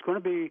yet, but it's going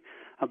to be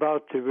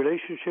about the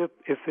relationship,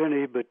 if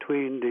any,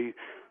 between the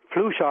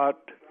flu shot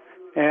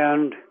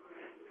and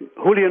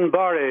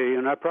Guillain-Barré,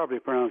 and I probably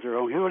pronounced it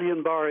wrong,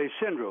 Guillain-Barré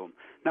syndrome.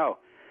 Now,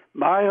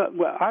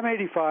 I'm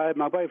 85,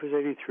 my wife is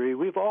 83.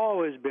 We've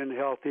always been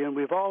healthy, and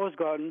we've always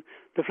gotten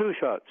the flu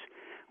shots.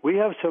 We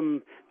have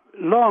some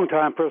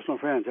long-time personal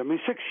friends,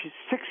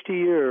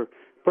 60-year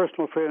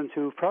personal friends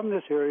who, from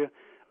this area,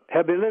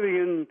 have been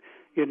living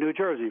in New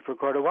Jersey for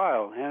quite a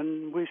while,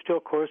 and we still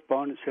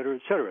correspond, et cetera,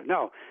 et cetera.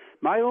 Now,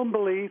 my own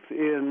belief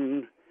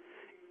in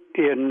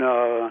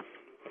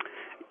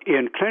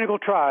clinical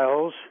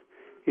trials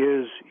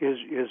is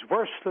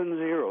worse than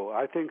zero.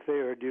 I think they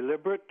are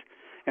deliberate,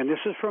 and this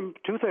is from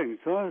three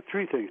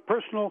things: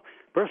 personal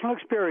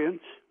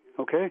experience,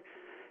 okay,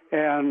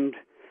 and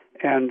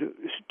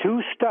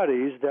 2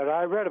 studies that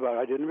I read about.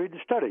 I didn't read the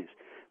studies.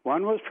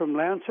 One was from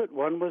Lancet,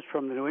 one was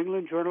from the New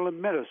England Journal of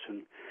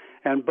Medicine,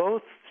 and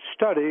both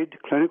studied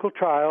clinical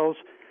trials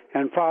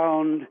and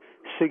found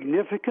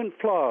significant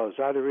flaws,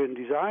 either in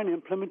design,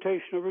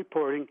 implementation, or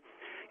reporting,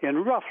 in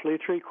roughly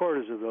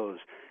 3/4 of those.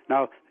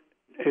 Now,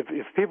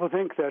 if people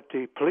think that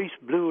the police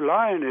blue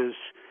line is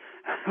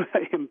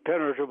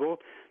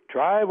impenetrable,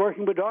 try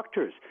working with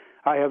doctors.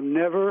 I have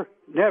never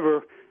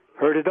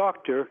heard a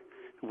doctor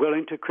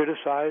willing to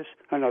criticize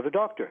another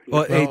doctor.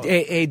 Well,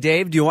 hey,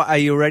 Dave, are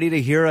you ready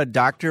to hear a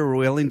doctor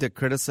willing to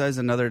criticize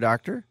another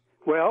doctor?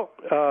 Well,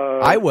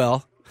 I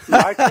will.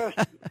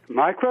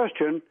 my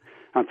question,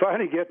 I'm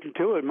finally getting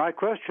to it. My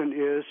question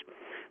is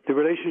the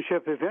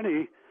relationship, if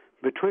any,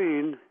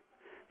 between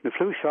the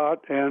flu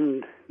shot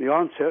and the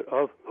onset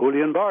of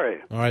Guillain-Barré.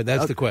 All right,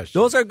 that's the question.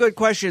 Those are good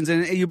questions,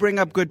 and you bring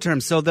up good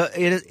terms. So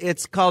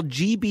it's called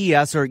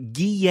GBS, or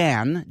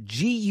Guillain,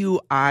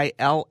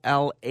 Guillain,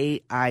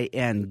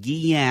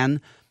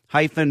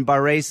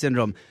 Guillain-Barré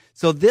syndrome.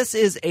 So this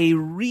is a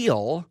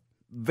real,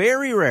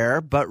 very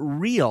rare, but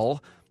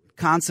real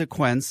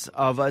consequence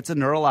of it's a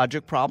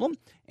neurologic problem,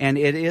 and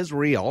it is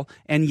real.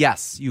 And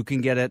yes, you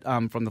can get it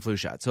from the flu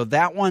shot. So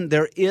that one,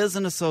 there is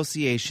an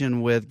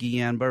association with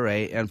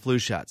Guillain-Barré and flu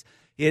shots.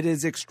 It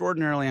is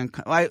extraordinarily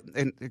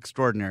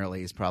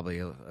extraordinarily is probably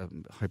a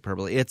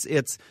hyperbole. It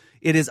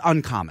is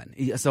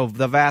uncommon. So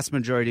the vast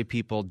majority of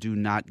people do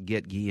not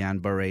get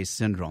Guillain-Barré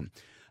syndrome.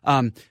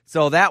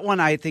 So that one,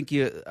 I think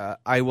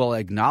I will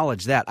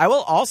acknowledge that. I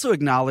will also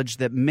acknowledge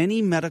that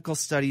many medical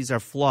studies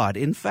are flawed.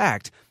 In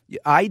fact,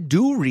 I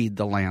do read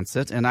the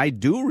Lancet and I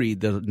do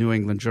read the New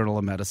England Journal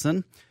of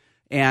Medicine,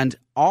 and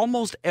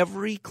almost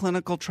every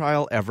clinical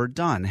trial ever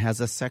done has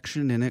a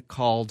section in it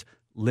called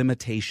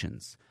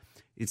limitations.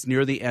 It's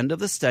near the end of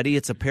the study.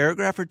 It's a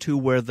paragraph or 2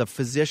 where the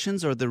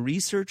physicians or the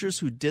researchers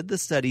who did the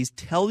studies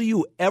tell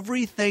you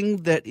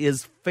everything that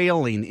is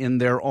failing in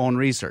their own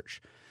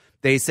research.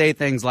 They say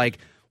things like,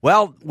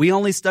 well, we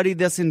only studied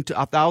this in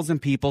 1,000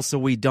 people, so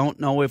we don't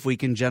know if we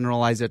can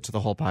generalize it to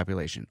the whole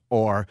population.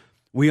 Or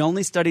we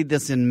only studied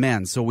this in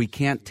men, so we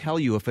can't tell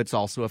you if it's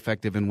also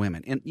effective in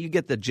women. And you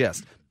get the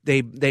gist.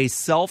 They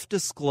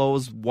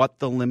self-disclose what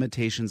the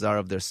limitations are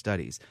of their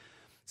studies.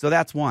 So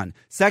that's one.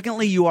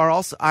 Secondly,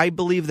 I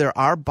believe there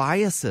are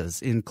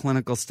biases in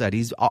clinical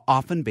studies,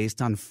 often based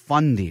on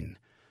funding.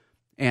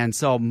 And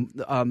so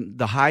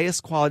the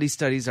highest quality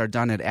studies are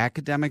done at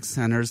academic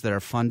centers that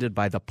are funded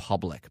by the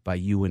public, by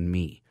you and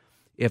me.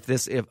 If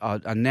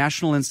a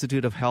National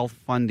Institute of Health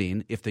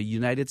funding, if the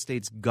United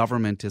States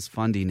government is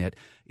funding it,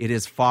 it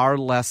is far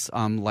less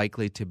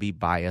likely to be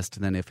biased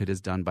than if it is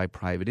done by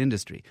private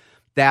industry.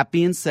 That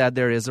being said,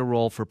 there is a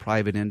role for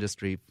private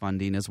industry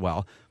funding as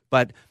well,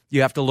 but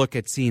you have to look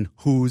at seeing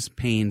who's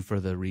paying for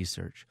the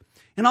research.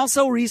 And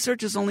also,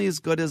 research is only as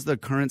good as the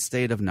current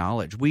state of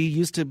knowledge. We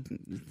used to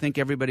think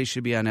everybody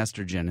should be on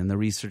estrogen, and the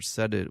research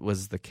said it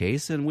was the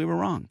case, and we were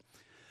wrong.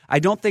 I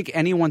don't think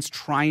anyone's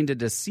trying to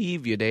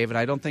deceive you, David.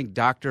 I don't think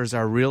doctors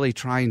are really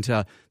trying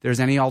to –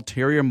 there's any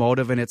ulterior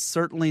motive, and it's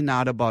certainly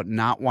not about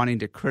not wanting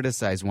to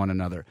criticize one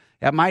another.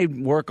 At my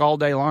work all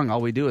day long,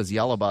 all we do is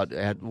yell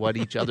at what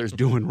each other's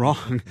doing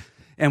wrong,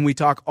 and we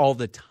talk all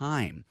the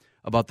time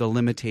about the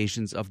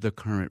limitations of the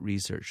current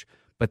research.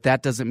 But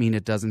that doesn't mean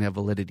it doesn't have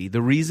validity.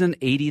 The reason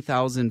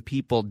 80,000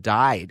 people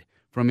died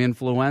from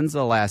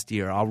influenza last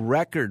year, a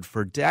record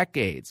for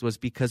decades, was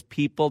because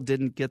people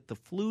didn't get the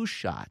flu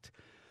shot.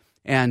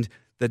 And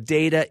the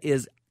data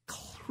is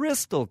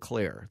crystal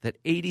clear that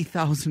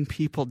 80,000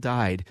 people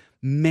died.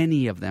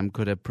 Many of them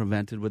could have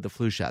prevented with the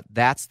flu shot.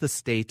 That's the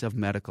state of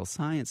medical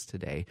science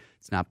today.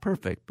 It's not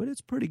perfect, but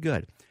it's pretty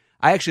good.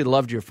 I actually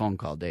loved your phone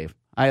call, Dave.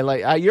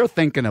 You're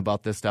thinking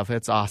about this stuff.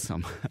 It's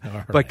awesome.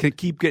 Right. But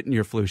keep getting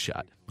your flu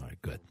shot. All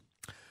right, good.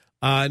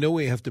 I know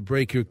we have to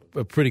break here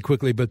pretty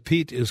quickly, but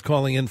Pete is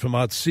calling in from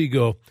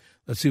Otsego.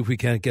 Let's see if we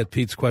can't get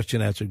Pete's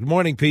question answered. Good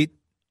morning, Pete.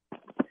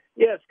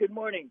 Yes, good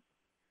morning.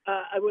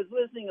 I was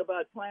listening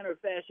about plantar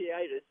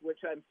fasciitis, which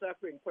I'm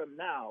suffering from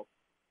now,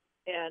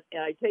 and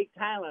I take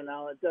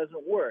Tylenol. It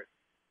doesn't work.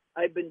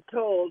 I've been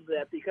told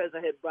that because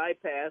I had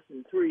bypass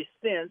and 3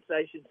 stents,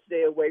 I should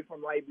stay away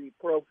from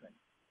ibuprofen.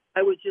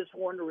 I was just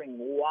wondering,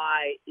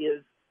 why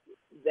is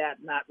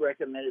that not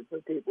recommended for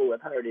people with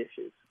heart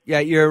issues? Yeah,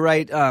 you're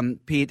right,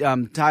 Pete.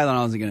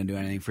 Tylenol isn't going to do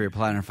anything for your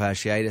plantar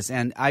fasciitis,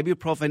 and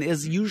ibuprofen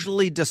is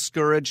usually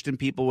discouraged in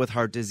people with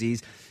heart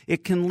disease.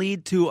 It can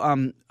lead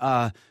to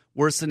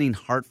worsening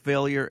heart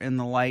failure and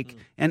the like.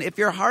 And if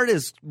your heart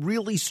is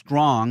really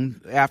strong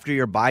after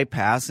your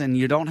bypass and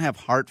you don't have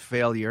heart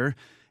failure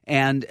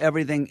and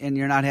everything, and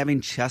you're not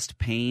having chest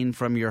pain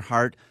from your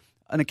heart,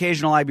 an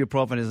occasional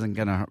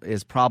ibuprofen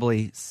is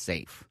probably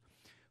safe.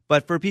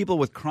 But for people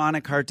with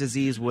chronic heart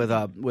disease,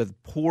 with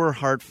poor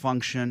heart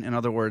function, in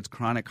other words,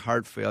 chronic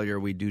heart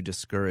failure, we do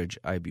discourage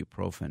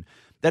ibuprofen.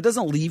 That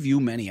doesn't leave you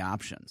many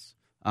options.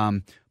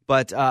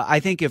 But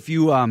I think if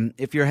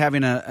you're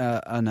having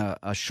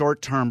a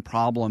short-term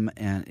problem,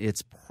 and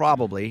it's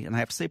probably, and I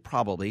have to say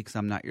probably because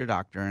I'm not your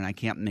doctor and I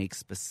can't make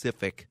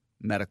specific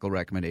medical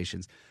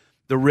recommendations,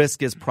 the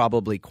risk is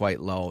probably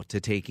quite low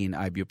to taking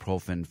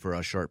ibuprofen for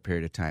a short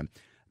period of time.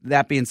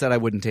 That being said, I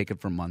wouldn't take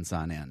it for months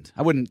on end.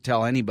 I wouldn't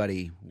tell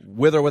anybody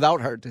with or without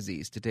heart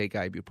disease to take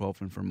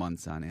ibuprofen for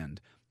months on end.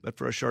 But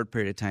for a short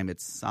period of time, it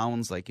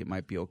sounds like it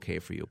might be okay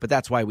for you. But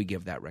that's why we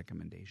give that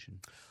recommendation.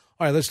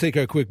 All right, let's take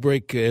our quick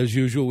break. As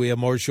usual, we have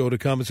more show to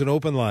come. It's an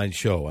open line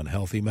show on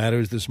Healthy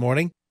Matters this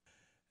morning.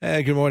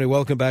 And good morning.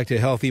 Welcome back to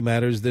Healthy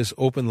Matters. This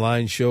open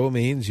line show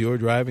means you're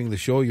driving the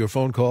show, your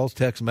phone calls,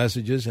 text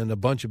messages, and a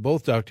bunch of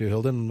both, Dr.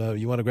 Hilden.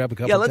 You want to grab a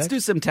couple Yeah, of let's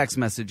do some text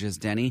messages,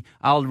 Denny.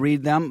 I'll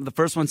read them. The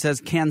first one says,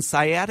 can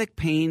sciatic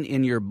pain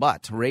in your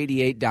butt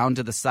radiate down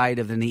to the side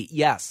of the knee?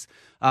 Yes.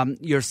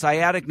 Your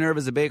sciatic nerve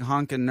is a big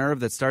honking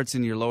nerve that starts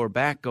in your lower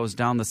back, goes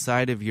down the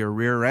side of your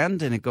rear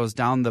end, and it goes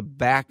down the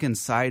back and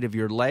side of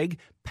your leg,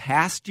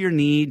 past your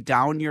knee,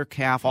 down your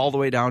calf, all the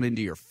way down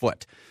into your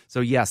foot. So,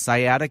 yes,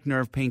 sciatic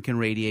nerve pain can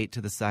radiate to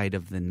the side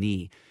of the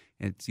knee.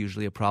 It's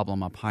usually a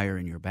problem up higher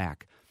in your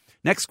back.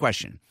 Next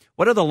question.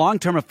 What are the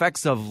long-term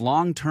effects of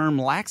long-term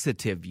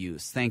laxative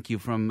use? Thank you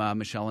from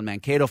Michelle and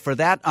Mankato for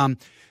that.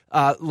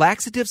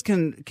 Laxatives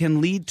can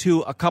lead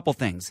to a couple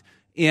things.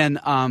 In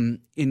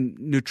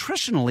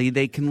nutritionally,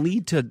 they can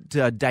lead to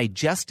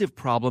digestive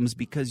problems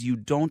because you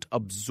don't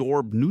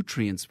absorb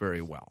nutrients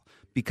very well,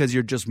 because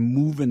you're just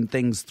moving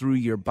things through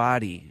your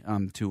body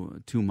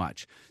too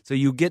much. So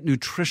you get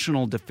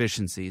nutritional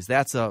deficiencies.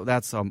 That's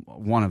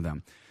one of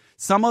them.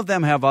 Some of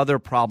them have other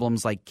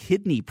problems like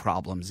kidney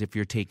problems if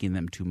you're taking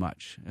them too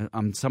much.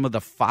 Some of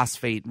the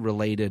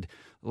phosphate-related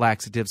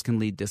laxatives can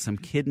lead to some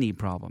kidney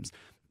problems.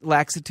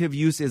 Laxative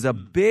use is a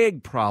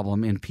big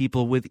problem in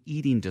people with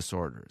eating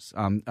disorders.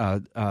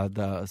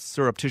 The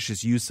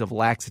surreptitious use of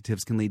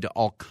laxatives can lead to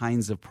all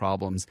kinds of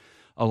problems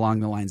along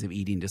the lines of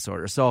eating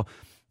disorders. So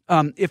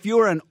if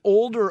you're an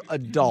older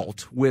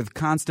adult with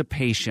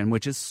constipation,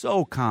 which is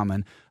so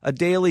common, a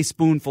daily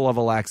spoonful of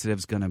a laxative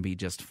is going to be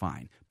just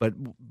fine. But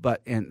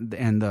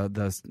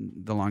the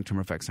long-term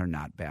effects are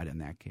not bad in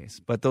that case.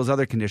 But those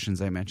other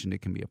conditions I mentioned,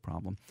 it can be a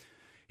problem.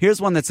 Here's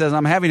one that says,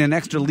 I'm having an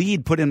extra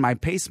lead put in my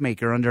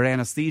pacemaker under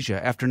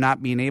anesthesia after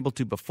not being able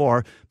to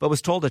before, but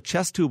was told a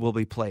chest tube will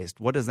be placed.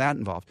 What does that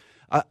involve?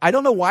 I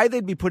don't know why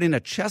they'd be putting a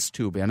chest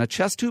tube in. A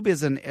chest tube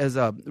is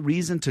a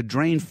reason to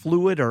drain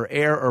fluid or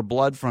air or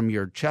blood from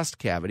your chest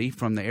cavity,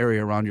 from the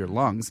area around your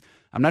lungs.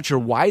 I'm not sure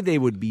why they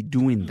would be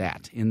doing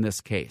that in this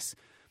case.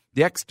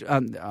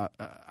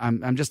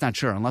 I'm just not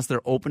sure unless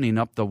they're opening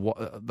up the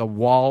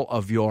wall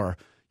of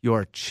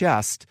your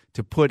chest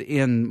to put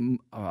in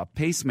a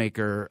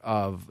pacemaker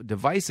of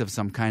device of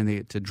some kind.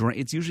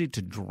 It's usually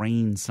to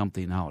drain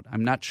something out.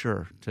 I'm not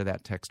sure to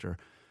that texter.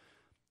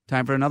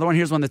 Time for another one.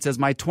 Here's one that says,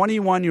 my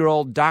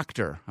 21-year-old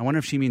doctor, I wonder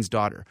if she means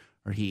daughter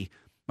or he.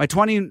 My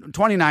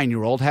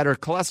 29-year-old had her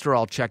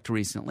cholesterol checked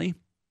recently.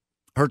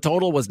 Her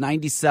total was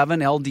 97,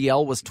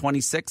 LDL was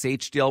 26,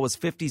 HDL was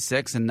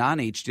 56, and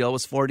non-HDL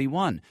was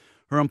 41.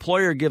 Her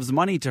employer gives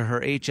money to her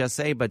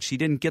HSA, but she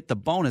didn't get the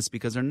bonus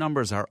because her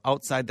numbers are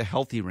outside the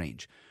healthy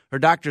range. Her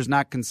doctor's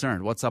not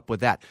concerned. What's up with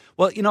that?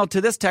 Well,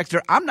 to this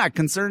texter, I'm not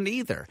concerned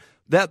either.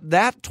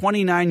 That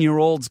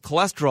 29-year-old's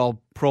cholesterol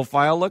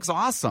profile looks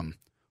awesome.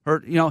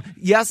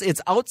 Yes,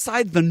 it's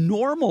outside the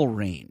normal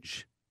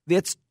range.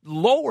 It's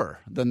lower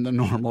than the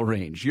normal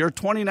range. Your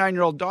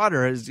 29-year-old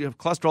daughter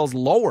cholesterol's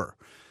lower,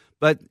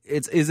 but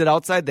is it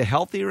outside the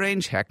healthy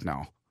range? Heck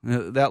no.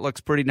 That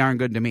looks pretty darn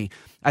good to me.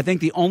 I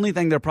think the only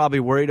thing they're probably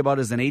worried about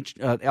is an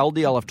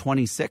LDL of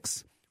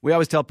 26. We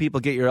always tell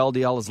people get your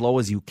LDL as low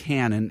as you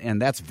can,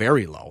 and that's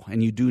very low,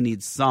 and you do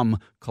need some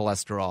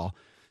cholesterol.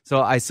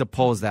 So I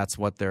suppose that's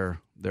what they're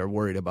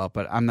worried about,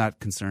 but I'm not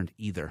concerned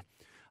either.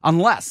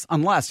 Unless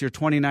your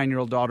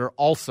 29-year-old daughter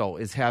also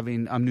is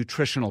having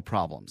nutritional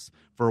problems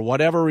for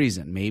whatever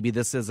reason. Maybe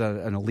this is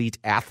an elite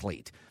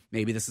athlete.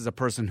 Maybe this is a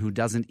person who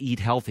doesn't eat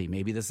healthy.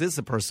 Maybe this is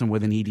a person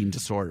with an eating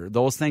disorder.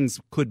 Those things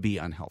could be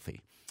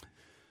unhealthy.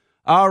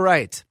 All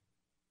right.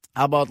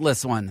 How about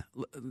this one?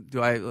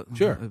 Do I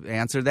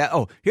answer that?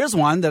 Oh, here's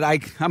one that I'm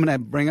going to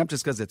bring up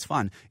just because it's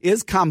fun.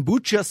 Is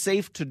kombucha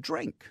safe to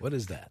drink? What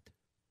is that?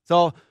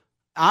 So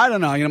I don't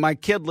know. My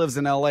kid lives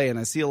in L.A., and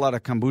I see a lot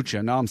of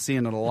kombucha. Now I'm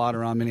seeing it a lot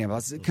around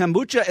Minneapolis.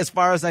 Kombucha, as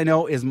far as I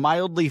know, is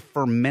mildly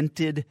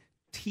fermented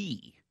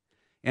tea.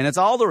 And it's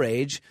all the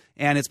rage,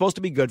 and it's supposed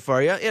to be good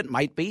for you. It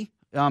might be.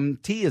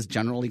 Tea is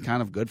generally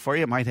kind of good for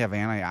you. It might have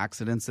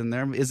antioxidants in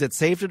there. Is it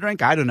safe to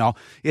drink? I don't know.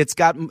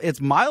 It's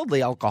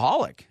mildly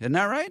alcoholic. Isn't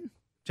that right?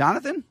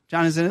 Jonathan,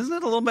 isn't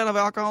it a little bit of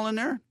alcohol in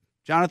there?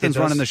 Jonathan's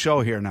running the show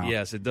here now.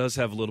 Yes, it does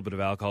have a little bit of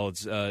alcohol.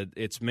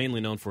 It's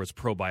mainly known for its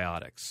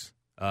probiotics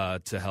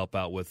to help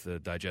out with the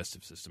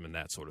digestive system and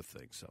that sort of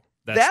thing. So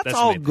that's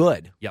all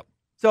good. Yep.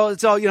 So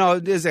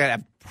does it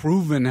have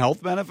proven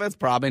health benefits?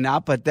 Probably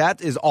not, but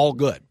that is all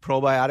good.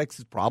 Probiotics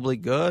is probably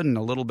good, and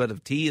a little bit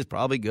of tea is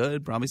probably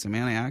good, probably some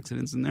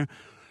antioxidants in there.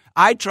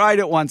 I tried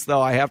it once,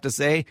 though, I have to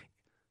say.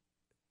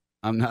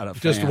 I'm not a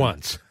fan. Just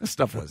once. This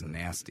stuff was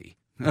nasty.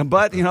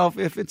 But,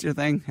 if it's your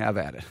thing, have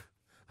at it.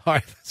 All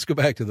right, let's go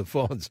back to the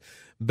phones.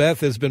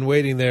 Beth has been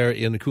waiting there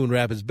in Coon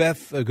Rapids.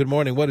 Beth, good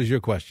morning. What is your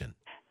question?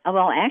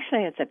 Well,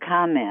 actually, it's a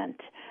comment.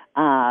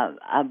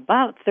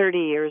 About 30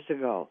 years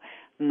ago,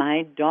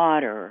 my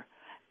daughter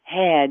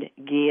had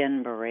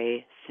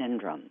Guillain-Barré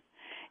syndrome.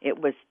 It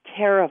was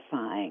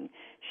terrifying.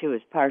 She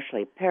was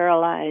partially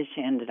paralyzed.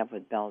 She ended up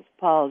with Bell's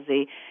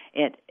palsy.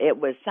 It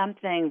was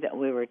something that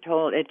we were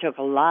told. It took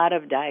a lot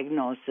of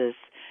diagnosis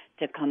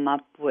to come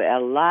up with, a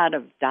lot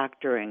of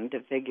doctoring to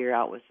figure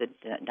out what the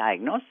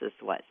diagnosis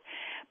was.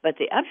 But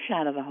the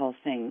upshot of the whole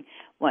thing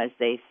was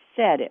they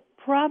said it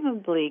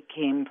probably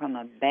came from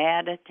a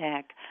bad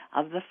attack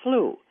of the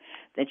flu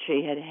that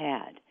she had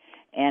had.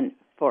 And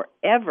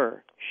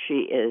forever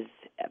she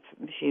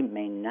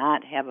may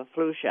not have a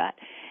flu shot.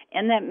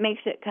 And that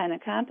makes it kind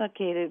of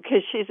complicated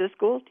because she's a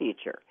school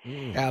teacher.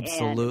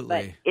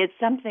 Absolutely. But it's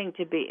something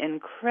to be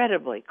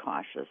incredibly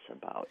cautious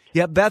about.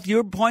 Yeah, Beth,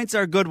 your points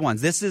are good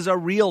ones. This is a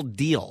real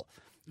deal.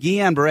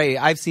 Guillain-Barré,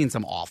 I've seen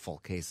some awful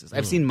cases.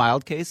 I've seen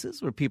mild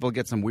cases where people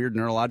get some weird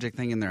neurologic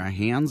thing in their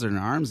hands or in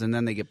their arms, and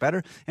then they get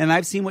better. And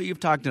I've seen what you've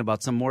talked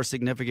about, some more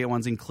significant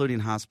ones, including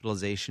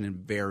hospitalization in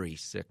very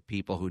sick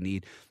people who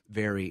need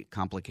very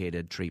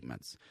complicated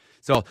treatments.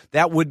 So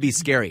that would be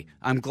scary.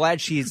 I'm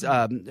glad she's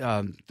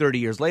 30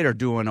 years later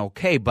doing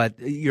okay, but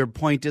your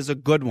point is a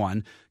good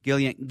one.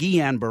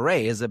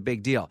 Guillain-Barré is a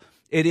big deal.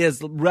 It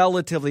is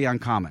relatively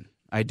uncommon.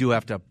 I do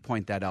have to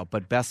point that out,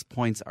 but Beth's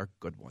points are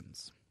good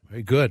ones.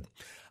 Very good.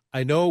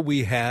 I know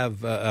we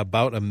have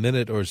about a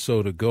minute or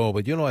so to go,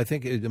 but, I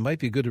think it might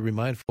be good to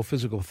remind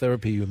physical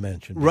therapy you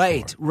mentioned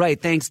before.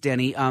 Right. Thanks,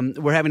 Denny.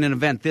 We're having an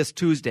event this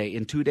Tuesday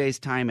in 2 days'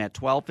 time at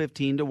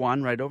 12:15 to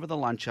 1, right over the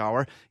lunch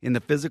hour, in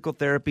the physical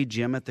therapy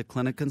gym at the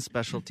Clinic and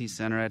Specialty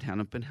Center at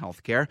Hennepin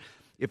Healthcare.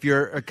 If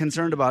you're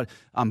concerned about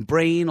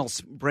brain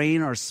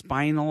or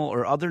spinal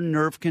or other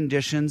nerve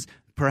conditions,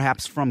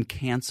 perhaps from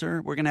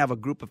cancer, we're going to have a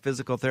group of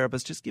physical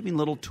therapists just giving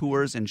little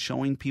tours and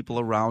showing people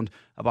around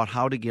about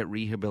how to get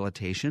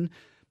rehabilitation.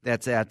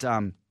 That's at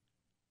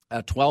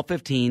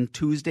 12:15,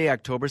 Tuesday,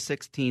 October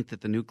 16th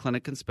at the new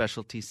Clinic and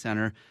Specialty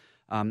Center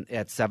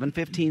at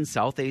 715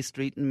 South A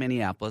Street in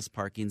Minneapolis.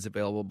 Parking's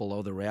available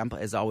below the ramp.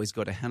 As always,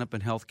 go to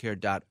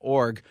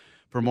hennepinhealthcare.org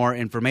for more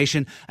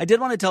information. I did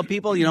want to tell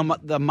people,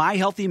 the My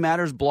Healthy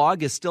Matters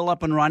blog is still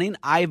up and running.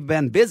 I've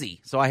been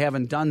busy, so I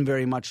haven't done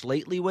very much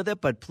lately with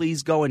it, but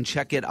please go and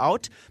check it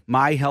out,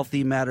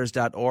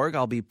 myhealthymatters.org.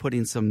 I'll be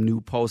putting some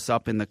new posts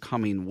up in the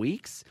coming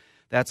weeks.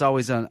 that's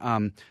always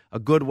a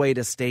good way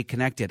to stay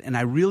connected. And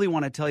I really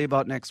want to tell you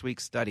about next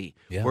week's study.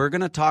 Yeah. We're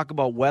going to talk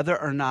about whether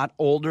or not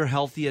older,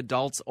 healthy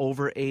adults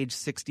over age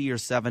 60 or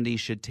 70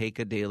 should take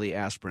a daily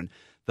aspirin.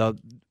 The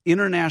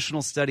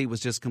international study was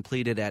just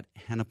completed at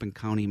Hennepin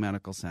County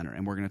Medical Center,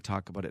 and we're going to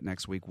talk about it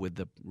next week with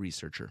the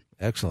researcher.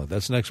 Excellent.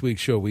 That's next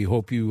week's show. We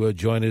hope you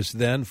join us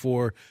then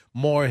for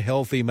more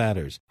Healthy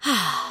Matters.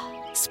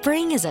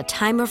 Spring is a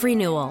time of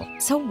renewal,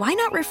 so why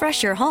not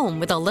refresh your home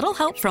with a little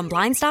help from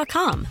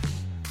Blinds.com?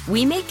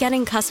 We make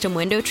getting custom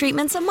window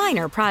treatments a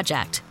minor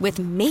project with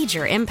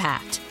major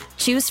impact.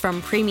 Choose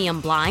from premium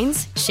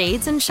blinds,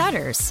 shades, and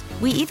shutters.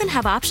 We even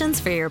have options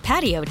for your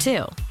patio,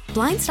 too.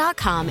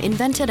 Blinds.com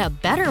invented a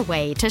better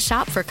way to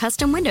shop for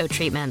custom window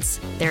treatments.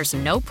 There's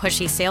no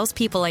pushy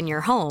salespeople in your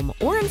home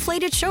or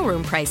inflated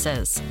showroom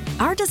prices.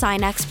 Our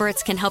design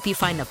experts can help you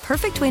find the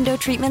perfect window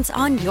treatments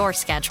on your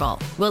schedule.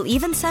 We'll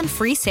even send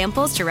free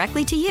samples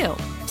directly to you.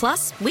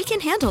 Plus, we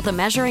can handle the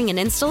measuring and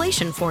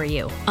installation for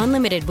you.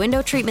 Unlimited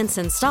window treatments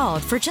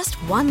installed for just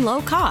one low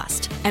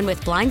cost. And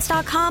with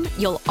Blinds.com,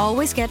 you'll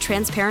always get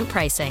transparent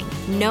pricing.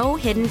 No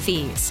hidden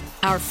fees.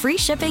 Our free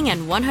shipping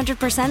and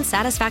 100%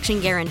 satisfaction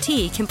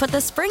guarantee can put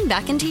the spring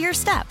back into your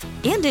step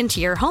and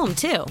into your home,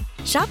 too.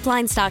 Shop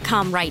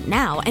Blinds.com right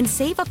now and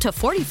save up to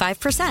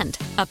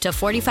 45%. Up to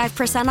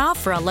 45% off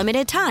for a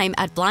limited time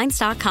at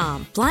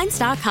Blinds.com.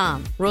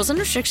 Blinds.com. Rules and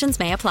restrictions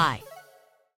may apply.